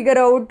 try to figure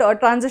out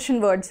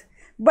transition words.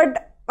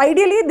 But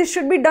ideally this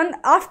should be done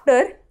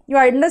after you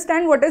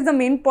understand what is the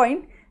main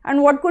point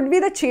and what could be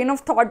the chain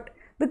of thought,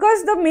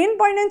 because the main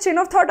point and chain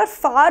of thought are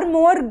far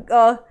more,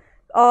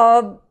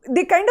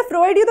 they kind of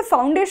provide you the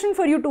foundation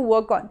for you to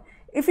work on.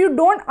 If you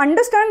don't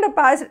understand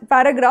the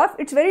paragraph,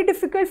 it's very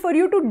difficult for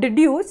you to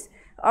deduce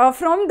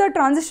from the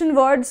transition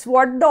words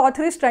what the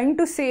author is trying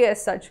to say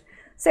as such.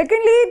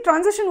 Secondly,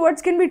 transition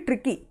words can be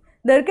tricky.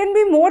 There can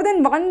be more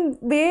than one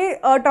way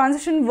a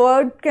transition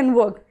word can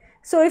work.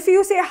 So if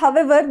you say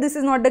however, this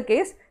is not the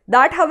case.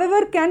 That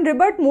however can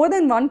rebut more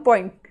than one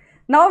point.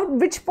 Now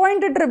which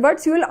point it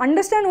rebuts you will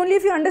understand only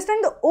if you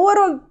understand the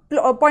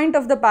overall point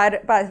of the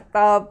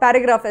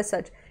paragraph as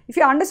such. If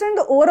you understand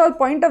the overall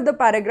point of the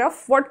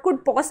paragraph, what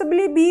could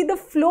possibly be the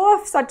flow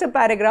of such a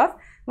paragraph,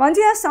 once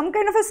you have some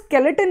kind of a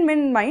skeleton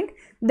in mind,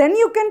 then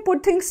you can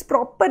put things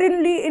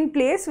properly in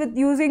place with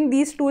using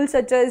these tools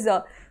such as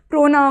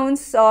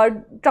pronouns,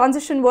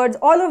 transition words,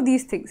 all of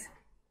these things.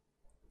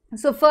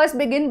 So first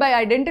begin by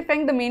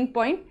identifying the main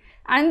point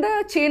and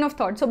the chain of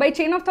thought. So by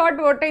chain of thought,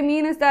 what I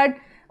mean is that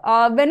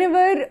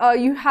whenever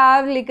you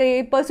have like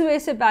a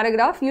persuasive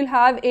paragraph, you'll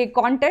have a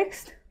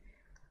context,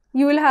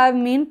 you will have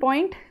main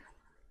point,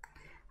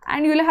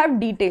 and you will have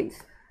details.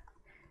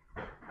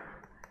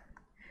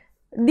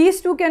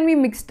 These two can be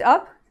mixed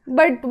up,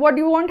 but what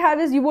you won't have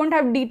is you won't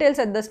have details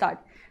at the start.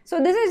 So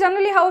this is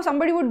generally how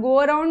somebody would go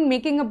around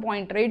making a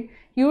point, right?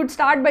 You would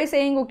start by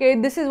saying, okay,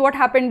 this is what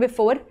happened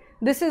before.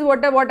 This is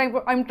what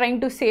I'm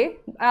trying to say.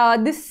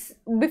 This,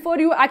 before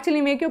you actually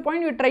make your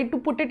point, you try to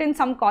put it in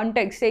some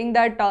context, saying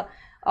that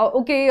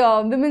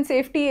women's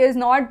safety is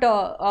not,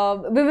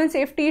 women's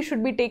safety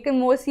should be taken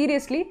more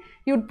seriously.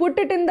 You'd put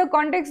it in the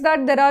context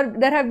that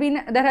there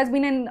has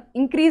been an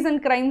increase in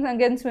crimes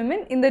against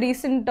women in the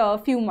recent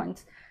few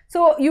months.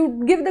 So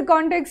you give the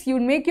context, you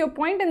make your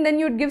point, and then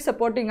you'd give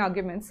supporting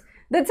arguments.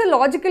 That's a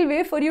logical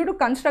way for you to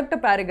construct a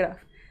paragraph.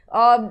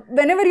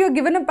 Whenever you're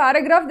given a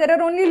paragraph, there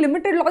are only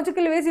limited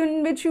logical ways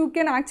in which you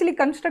can actually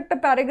construct a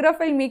paragraph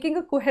while making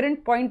a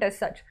coherent point as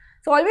such.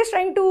 So always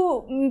trying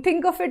to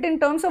think of it in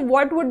terms of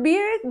what would be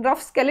a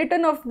rough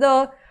skeleton of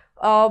the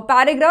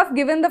paragraph,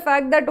 given the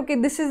fact that, okay,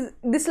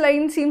 this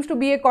line seems to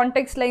be a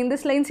context line,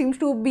 this line seems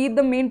to be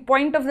the main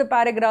point of the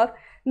paragraph,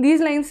 these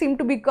lines seem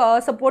to be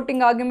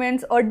supporting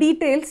arguments or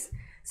details.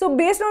 So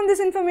based on this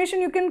information,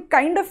 you can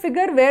kind of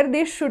figure where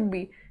they should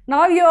be.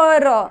 Now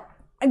your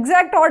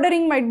exact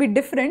ordering might be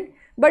different,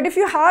 but if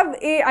you have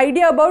an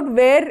idea about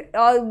where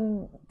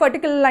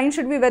particular line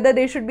should be, whether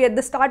they should be at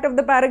the start of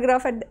the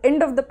paragraph, at the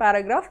end of the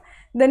paragraph,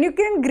 then you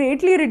can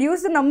greatly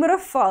reduce the number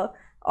of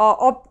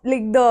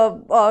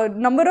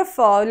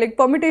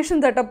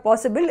permutations that are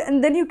possible,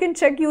 and then you can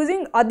check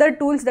using other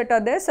tools that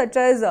are there, such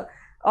as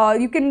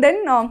you can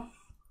then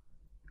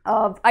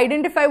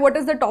identify what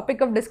is the topic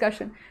of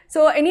discussion.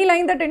 So any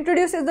line that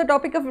introduces the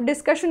topic of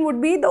discussion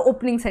would be the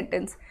opening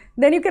sentence.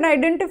 Then you can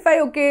identify,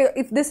 okay,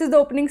 if this is the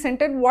opening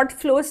sentence, what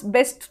flows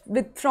best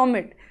from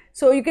it.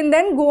 So you can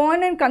then go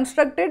on and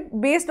construct it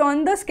based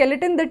on the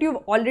skeleton that you've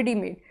already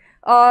made.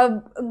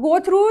 Go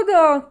through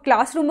the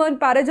classroom on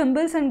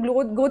Para-Jumbles and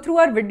go through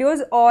our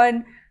videos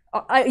on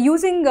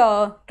using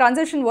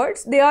transition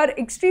words. They are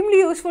extremely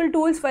useful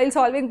tools while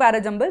solving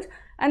Para-Jumbles,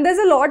 and there's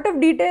a lot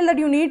of detail that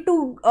you need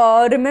to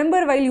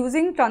remember while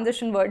using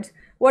transition words.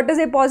 What is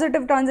a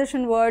positive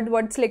transition word?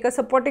 What's like a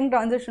supporting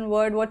transition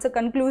word? What's a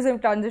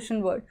conclusive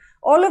transition word?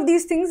 All of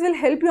these things will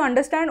help you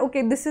understand,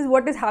 okay, this is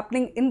what is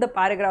happening in the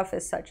paragraph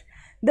as such.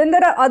 Then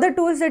there are other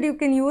tools that you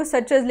can use,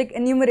 such as like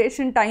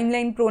enumeration,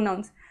 timeline,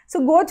 pronouns.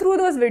 So go through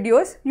those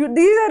videos.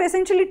 These are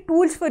essentially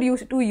tools for you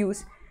to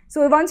use.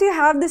 So once you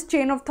have this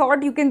chain of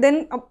thought, you can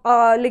then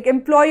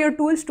employ your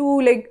tools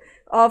to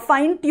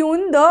fine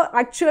tune the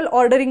actual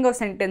ordering of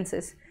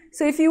sentences.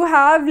 So if you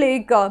have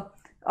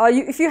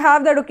if you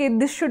have that, okay,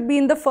 this should be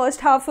in the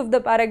first half of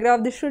the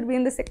paragraph, this should be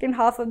in the second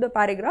half of the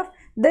paragraph,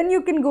 then you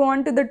can go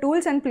on to the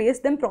tools and place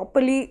them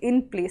properly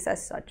in place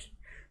as such.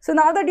 So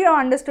now that you have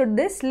understood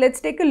this, let's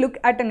take a look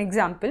at an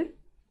example.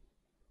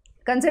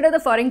 Consider the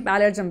following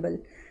Para-Jumble.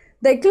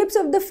 The eclipse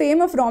of the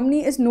fame of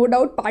Romney is no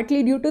doubt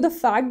partly due to the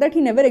fact that he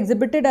never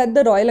exhibited at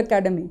the Royal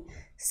Academy.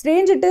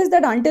 Strange it is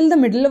that until the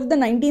middle of the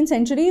 19th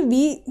century,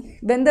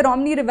 when the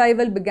Romney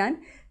revival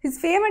began, his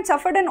fame had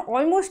suffered an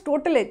almost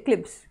total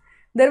eclipse.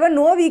 There were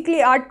no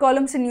weekly art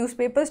columns in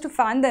newspapers to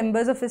fan the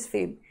embers of his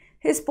fame.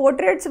 His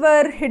portraits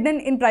were hidden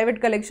in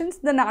private collections.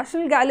 The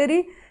National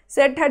Gallery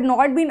set had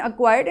not been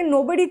acquired, and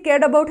nobody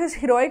cared about his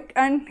heroic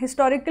and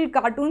historical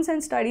cartoons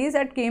and studies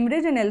at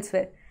Cambridge and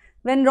elsewhere.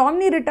 When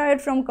Romney retired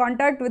from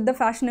contact with the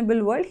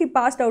fashionable world, he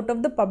passed out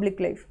of the public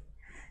life.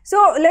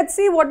 So let's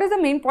see what is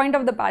the main point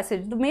of the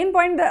passage. The main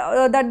point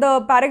that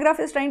the paragraph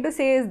is trying to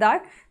say is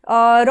that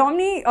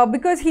Romney,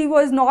 because he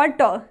was not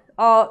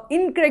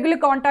in regular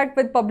contact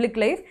with public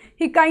life,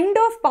 he kind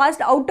of passed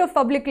out of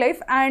public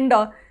life, and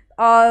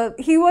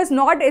he was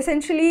not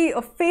essentially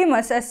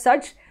famous as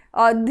such.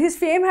 His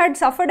fame had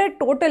suffered a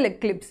total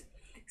eclipse.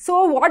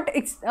 So what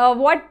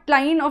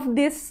line of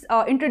this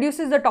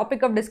introduces the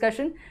topic of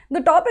discussion?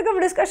 The topic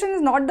of discussion is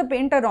not the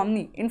painter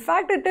Romney. In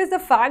fact, it is the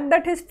fact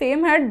that his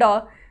fame had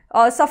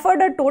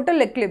suffered a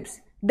total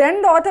eclipse.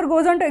 Then the author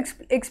goes on to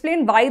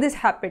explain why this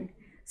happened.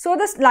 So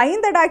this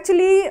line that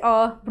actually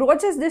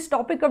broaches this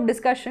topic of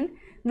discussion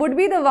would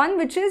be the one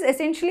which is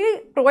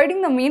essentially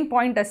providing the main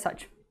point as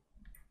such.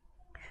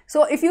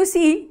 So if you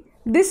see,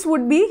 this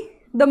would be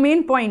the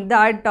main point,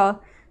 that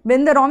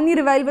when the Romney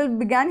revival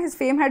began, his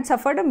fame had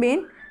suffered a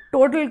main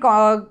total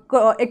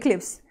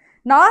eclipse.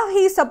 Now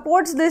he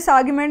supports this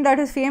argument that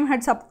his fame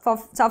had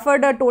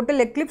suffered a total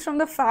eclipse from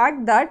the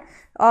fact that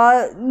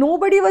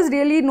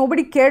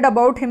nobody cared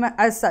about him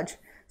as such.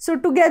 So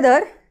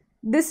together,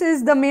 this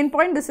is the main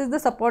point, this is the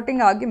supporting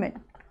argument.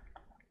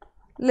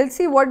 Let's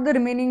see what the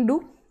remaining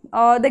do.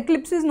 The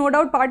eclipse is no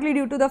doubt partly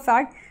due to the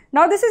fact.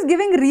 Now this is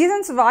giving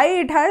reasons why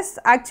it has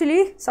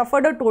actually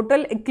suffered a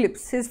total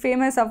eclipse. His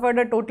fame has suffered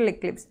a total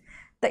eclipse.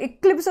 The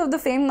eclipse of the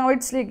fame, now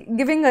it's like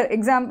giving a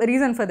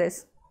reason for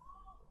this.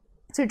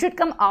 So it should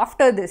come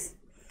after this.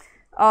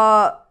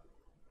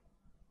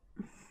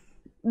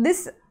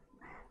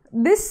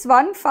 This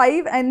 1,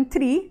 5 and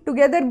 3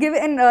 together give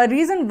a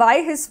reason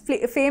why his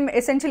fame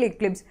essentially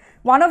eclipsed.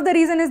 One of the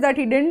reasons is that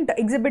he didn't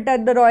exhibit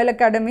at the Royal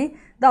Academy.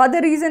 The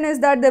other reason is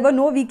that there were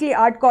no weekly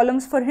art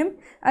columns for him.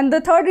 And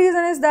the third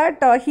reason is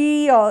that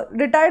he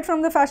retired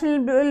from the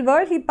fashionable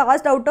world, he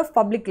passed out of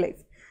public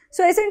life.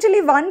 So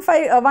essentially 1,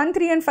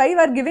 3 and 5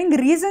 are giving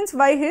reasons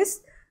why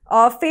his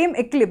fame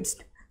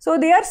eclipsed. So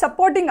they are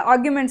supporting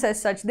arguments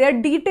as such. They are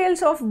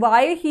details of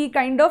why he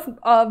kind of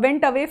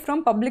went away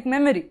from public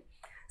memory.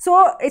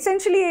 So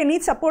essentially any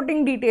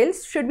supporting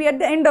details should be at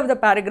the end of the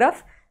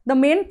paragraph. The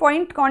main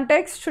point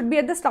context should be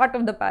at the start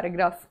of the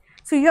paragraph.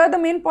 So here the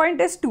main point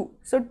is 2.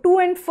 So 2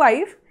 and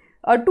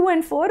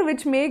 4,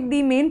 which make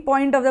the main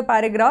point of the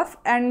paragraph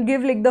and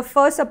give like the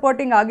first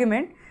supporting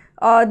argument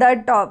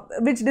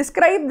which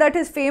describe that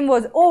his fame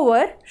was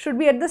over, should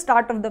be at the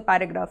start of the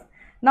paragraph.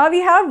 Now we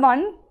have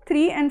 1,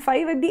 3 and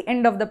 5 at the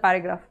end of the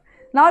paragraph.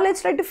 Now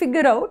let's try to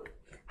figure out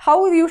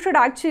how you should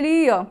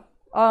actually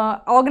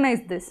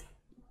organize this.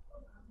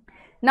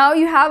 Now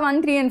you have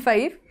 1, 3 and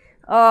 5.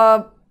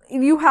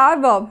 You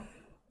have,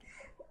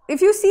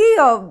 if you see,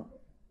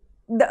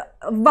 the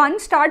 1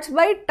 starts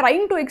by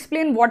trying to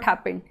explain what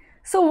happened.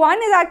 So 1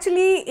 is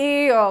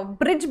actually a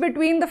bridge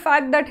between the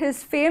fact that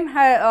his fame,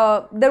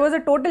 there was a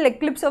total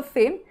eclipse of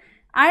fame,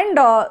 and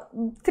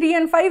 3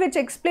 and 5 which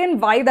explain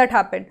why that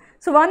happened.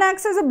 So 1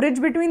 acts as a bridge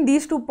between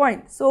these 2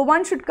 points. So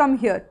 1 should come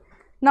here.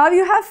 Now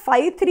you have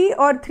 5, 3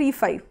 or 3,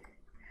 5.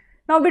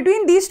 Now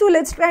between these 2,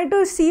 let's try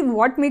to see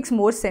what makes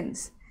more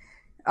sense.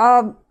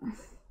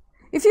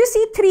 If you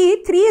see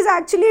 3 is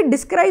actually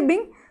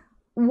describing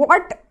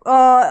what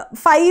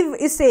 5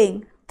 is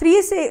saying.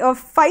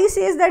 5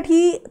 says that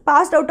he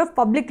passed out of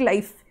public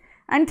life,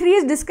 and 3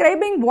 is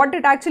describing what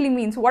it actually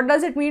means. What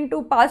does it mean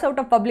to pass out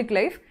of public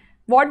life?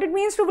 What it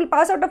means to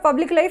pass out of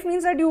public life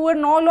means that you were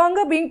no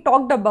longer being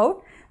talked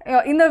about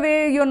in the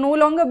way you're no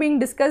longer being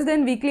discussed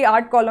in weekly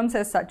art columns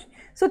as such.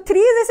 So 3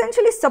 is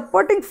essentially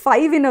supporting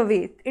 5 in a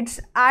way. It's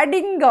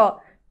adding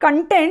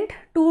content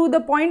to the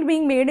point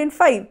being made in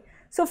 5.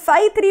 So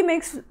 5, 3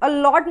 makes a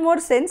lot more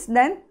sense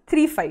than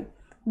 3, 5.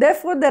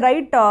 Therefore, the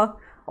right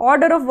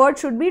order of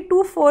words should be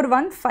 2, 4,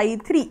 1,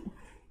 5, 3.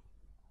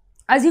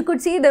 As you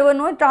could see, there were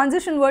no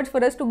transition words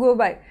for us to go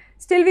by.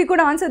 Still, we could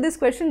answer this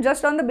question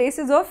just on the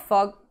basis of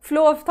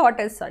flow of thought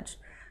as such.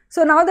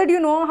 So now that you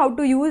know how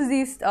to use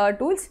these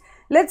tools,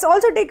 let's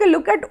also take a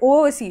look at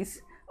OOCs.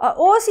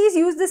 OOCs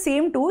use the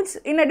same tools.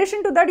 In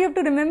addition to that, you have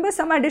to remember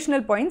some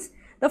additional points.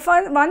 The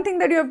one thing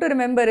that you have to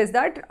remember is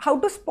that how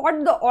to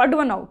spot the odd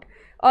one out.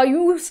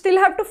 You still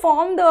have to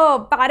form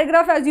the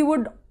paragraph as you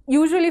would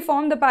usually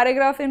form the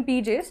paragraph in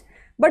PJs.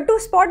 But to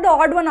spot the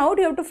odd one out,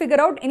 you have to figure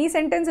out any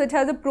sentence which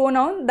has a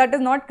pronoun that is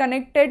not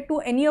connected to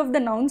any of the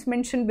nouns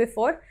mentioned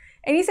before,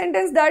 any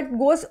sentence that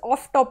goes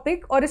off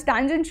topic or is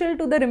tangential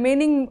to the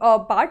remaining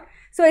part.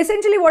 So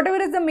essentially whatever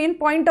is the main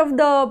point of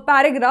the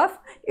paragraph,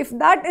 if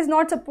that is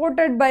not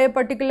supported by a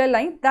particular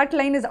line, that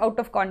line is out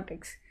of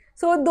context.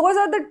 So those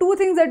are the 2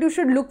 things that you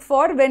should look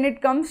for when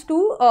it comes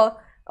to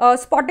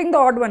spotting the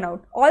odd one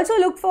out. Also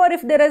look for,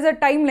 if there is a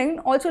timeline,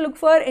 also look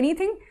for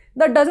anything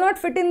that does not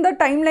fit in the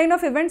timeline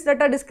of events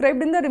that are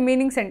described in the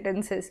remaining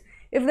sentences.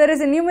 If there is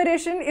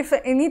enumeration, if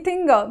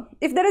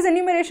there is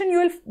enumeration, you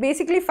will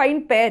basically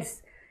find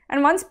pairs.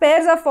 And once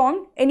pairs are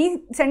formed,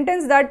 any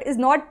sentence that is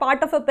not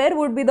part of a pair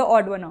would be the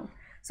odd one out.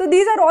 So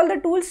these are all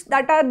the tools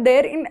that are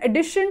there in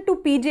addition to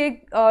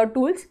PJ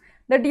tools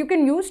that you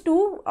can use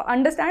to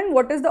understand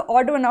what is the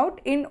odd one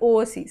out in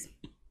OOCs.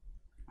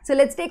 So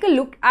let's take a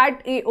look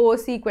at a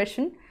OOC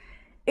question.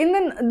 In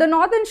the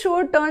northern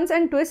shore turns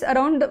and twists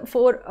around the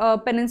 4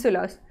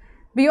 peninsulas.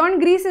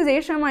 Beyond Greece is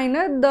Asia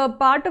Minor, the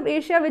part of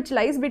Asia which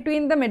lies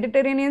between the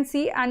Mediterranean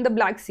Sea and the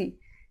Black Sea.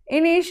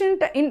 In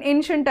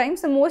ancient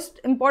times, the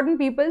most important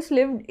peoples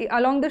lived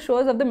along the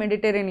shores of the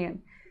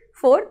Mediterranean.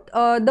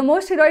 4th, the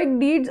most heroic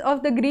deeds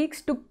of the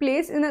Greeks took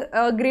place in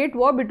a great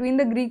war between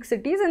the Greek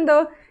cities and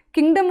the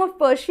kingdom of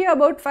Persia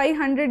about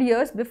 500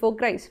 years before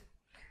Christ.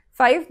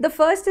 5. The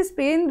first is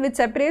Spain, which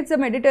separates the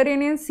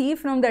Mediterranean Sea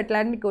from the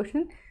Atlantic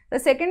Ocean. The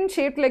second,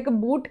 shaped like a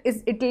boot,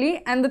 is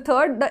Italy, and the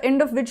third, the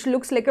end of which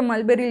looks like a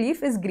mulberry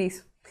leaf, is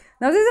Greece.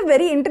 Now this is a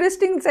very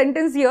interesting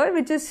sentence here,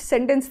 which is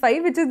sentence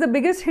 5, which is the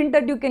biggest hint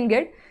that you can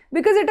get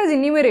because it has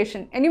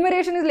enumeration.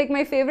 Enumeration is like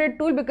my favorite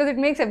tool because it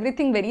makes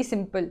everything very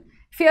simple.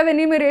 If you have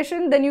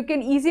enumeration, then you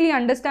can easily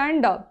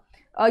understand what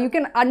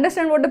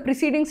the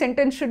preceding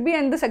sentence should be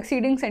and the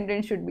succeeding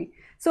sentence should be.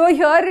 So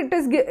here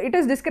it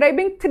is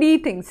describing 3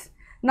 things.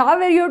 Now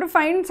where you have to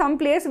find some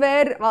place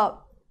where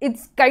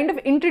it's kind of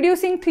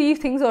introducing 3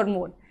 things or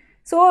more.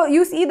 So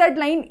you see that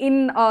line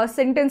in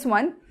sentence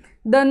 1.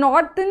 The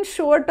northern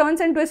shore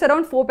turns and twists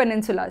around 4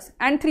 peninsulas,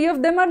 and 3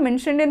 of them are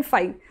mentioned in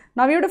 5.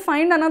 Now we have to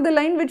find another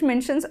line which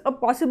mentions a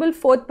possible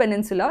 4th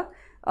peninsula,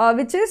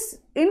 which is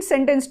in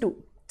sentence 2.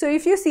 So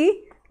if you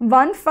see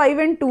 1, 5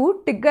 and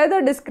 2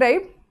 together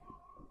describe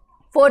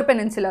 4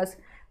 peninsulas.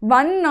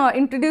 1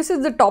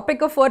 introduces the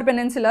topic of 4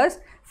 peninsulas,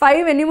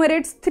 5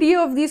 enumerates 3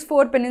 of these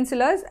 4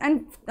 peninsulas,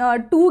 and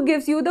 2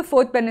 gives you the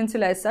 4th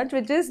peninsula as such,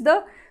 which is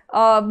the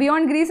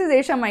beyond Greece is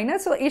Asia Minor.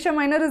 So Asia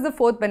Minor is the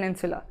 4th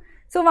peninsula.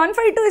 So 1,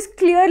 5, 2 is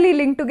clearly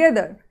linked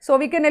together. So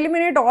we can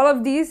eliminate all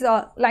of these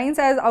lines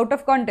as out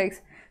of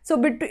context. So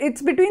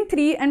it's between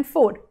 3 and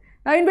 4.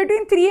 Now in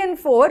between 3 and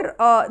 4,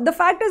 the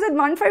fact is that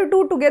 1, 5,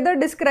 2 together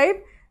describe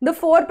the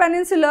 4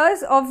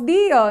 peninsulas of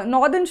the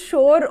northern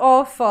shore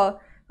of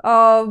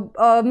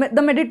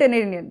the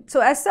Mediterranean. So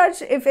as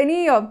such, if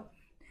any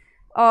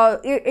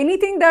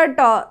anything that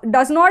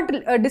does not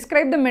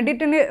describe the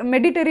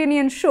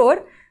Mediterranean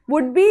shore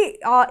would be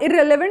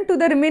irrelevant to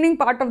the remaining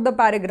part of the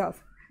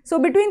paragraph. So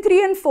between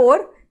 3 and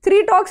 4,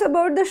 3 talks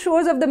about the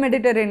shores of the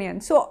Mediterranean.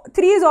 So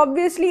 3 is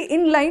obviously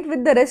in line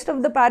with the rest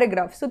of the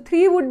paragraph. So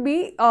 3 would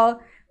be a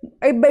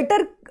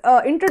better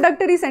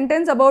introductory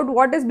sentence about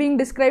what is being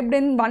described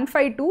in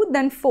 152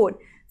 than 4.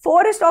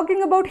 4 is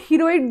talking about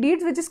heroic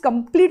deeds, which is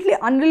completely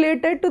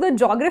unrelated to the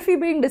geography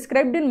being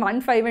described in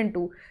 1, 5 and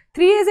 2.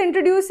 3 is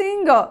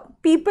introducing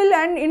people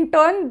and in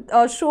turn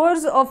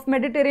shores of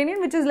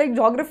Mediterranean, which is like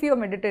geography of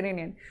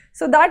Mediterranean.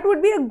 So that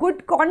would be a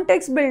good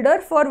context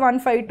builder for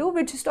 152,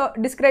 which is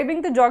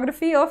describing the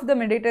geography of the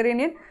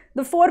Mediterranean,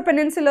 the 4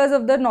 peninsulas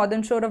of the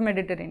northern shore of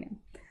Mediterranean.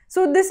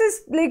 So this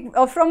is like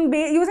from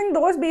using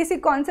those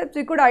basic concepts,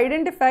 we could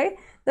identify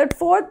that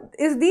 4th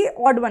is the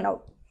odd one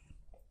out.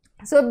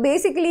 So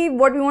basically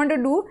what we want to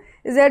do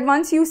is that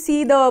once you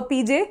see the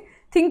PJ,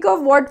 think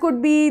of what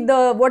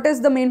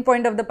is the main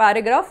point of the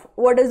paragraph,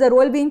 what is the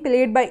role being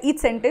played by each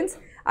sentence,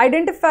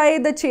 identify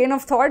the chain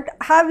of thought,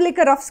 have like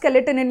a rough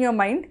skeleton in your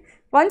mind.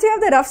 Once you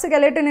have the rough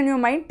skeleton in your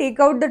mind, take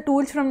out the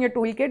tools from your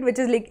toolkit, which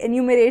is like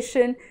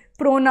enumeration,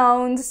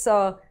 pronouns,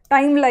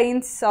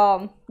 timelines.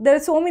 There are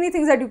so many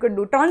things that you could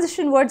do,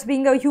 transition words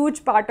being a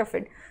huge part of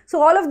it.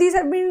 So all of these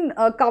have been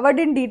covered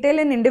in detail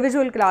in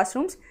individual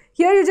classrooms.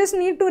 Here you just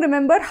need to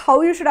remember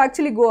how you should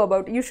actually go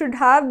about it. You should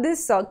have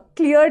this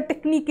clear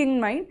technique in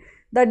mind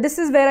that this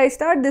is where I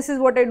start, this is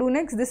what I do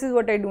next, this is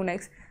what I do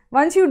next.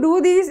 Once you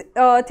do these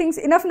things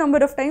enough number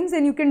of times,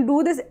 then you can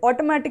do this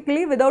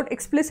automatically without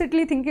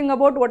explicitly thinking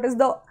about what is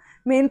the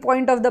main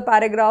point of the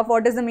paragraph,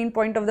 what is the main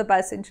point of the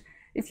passage.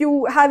 If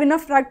you have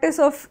enough practice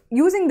of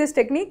using this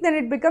technique, then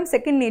it becomes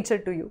second nature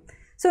to you.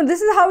 So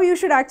this is how you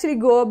should actually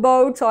go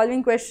about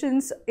solving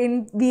questions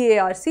in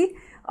VARC.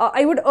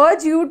 I would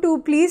urge you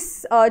to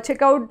please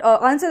check out,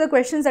 answer the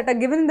questions that are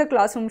given in the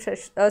classroom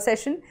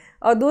session.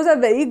 Those are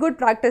very good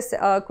practice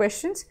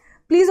questions.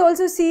 Please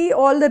also see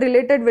all the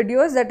related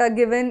videos that are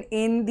given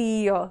in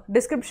the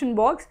description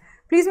box.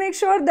 Please make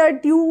sure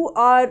that you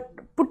are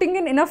putting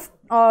in enough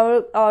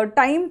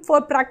time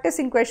for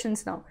practicing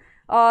questions now.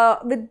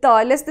 With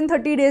less than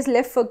 30 days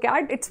left for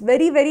CAT, it's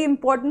very, very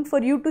important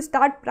for you to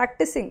start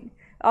practicing.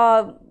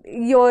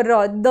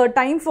 The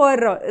time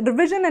for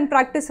revision and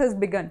practice has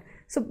begun.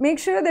 So make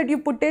sure that you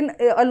put in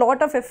a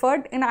lot of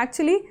effort in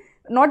actually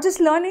not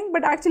just learning,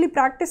 but actually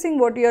practicing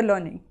what you are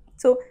learning.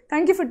 So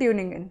thank you for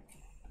tuning in.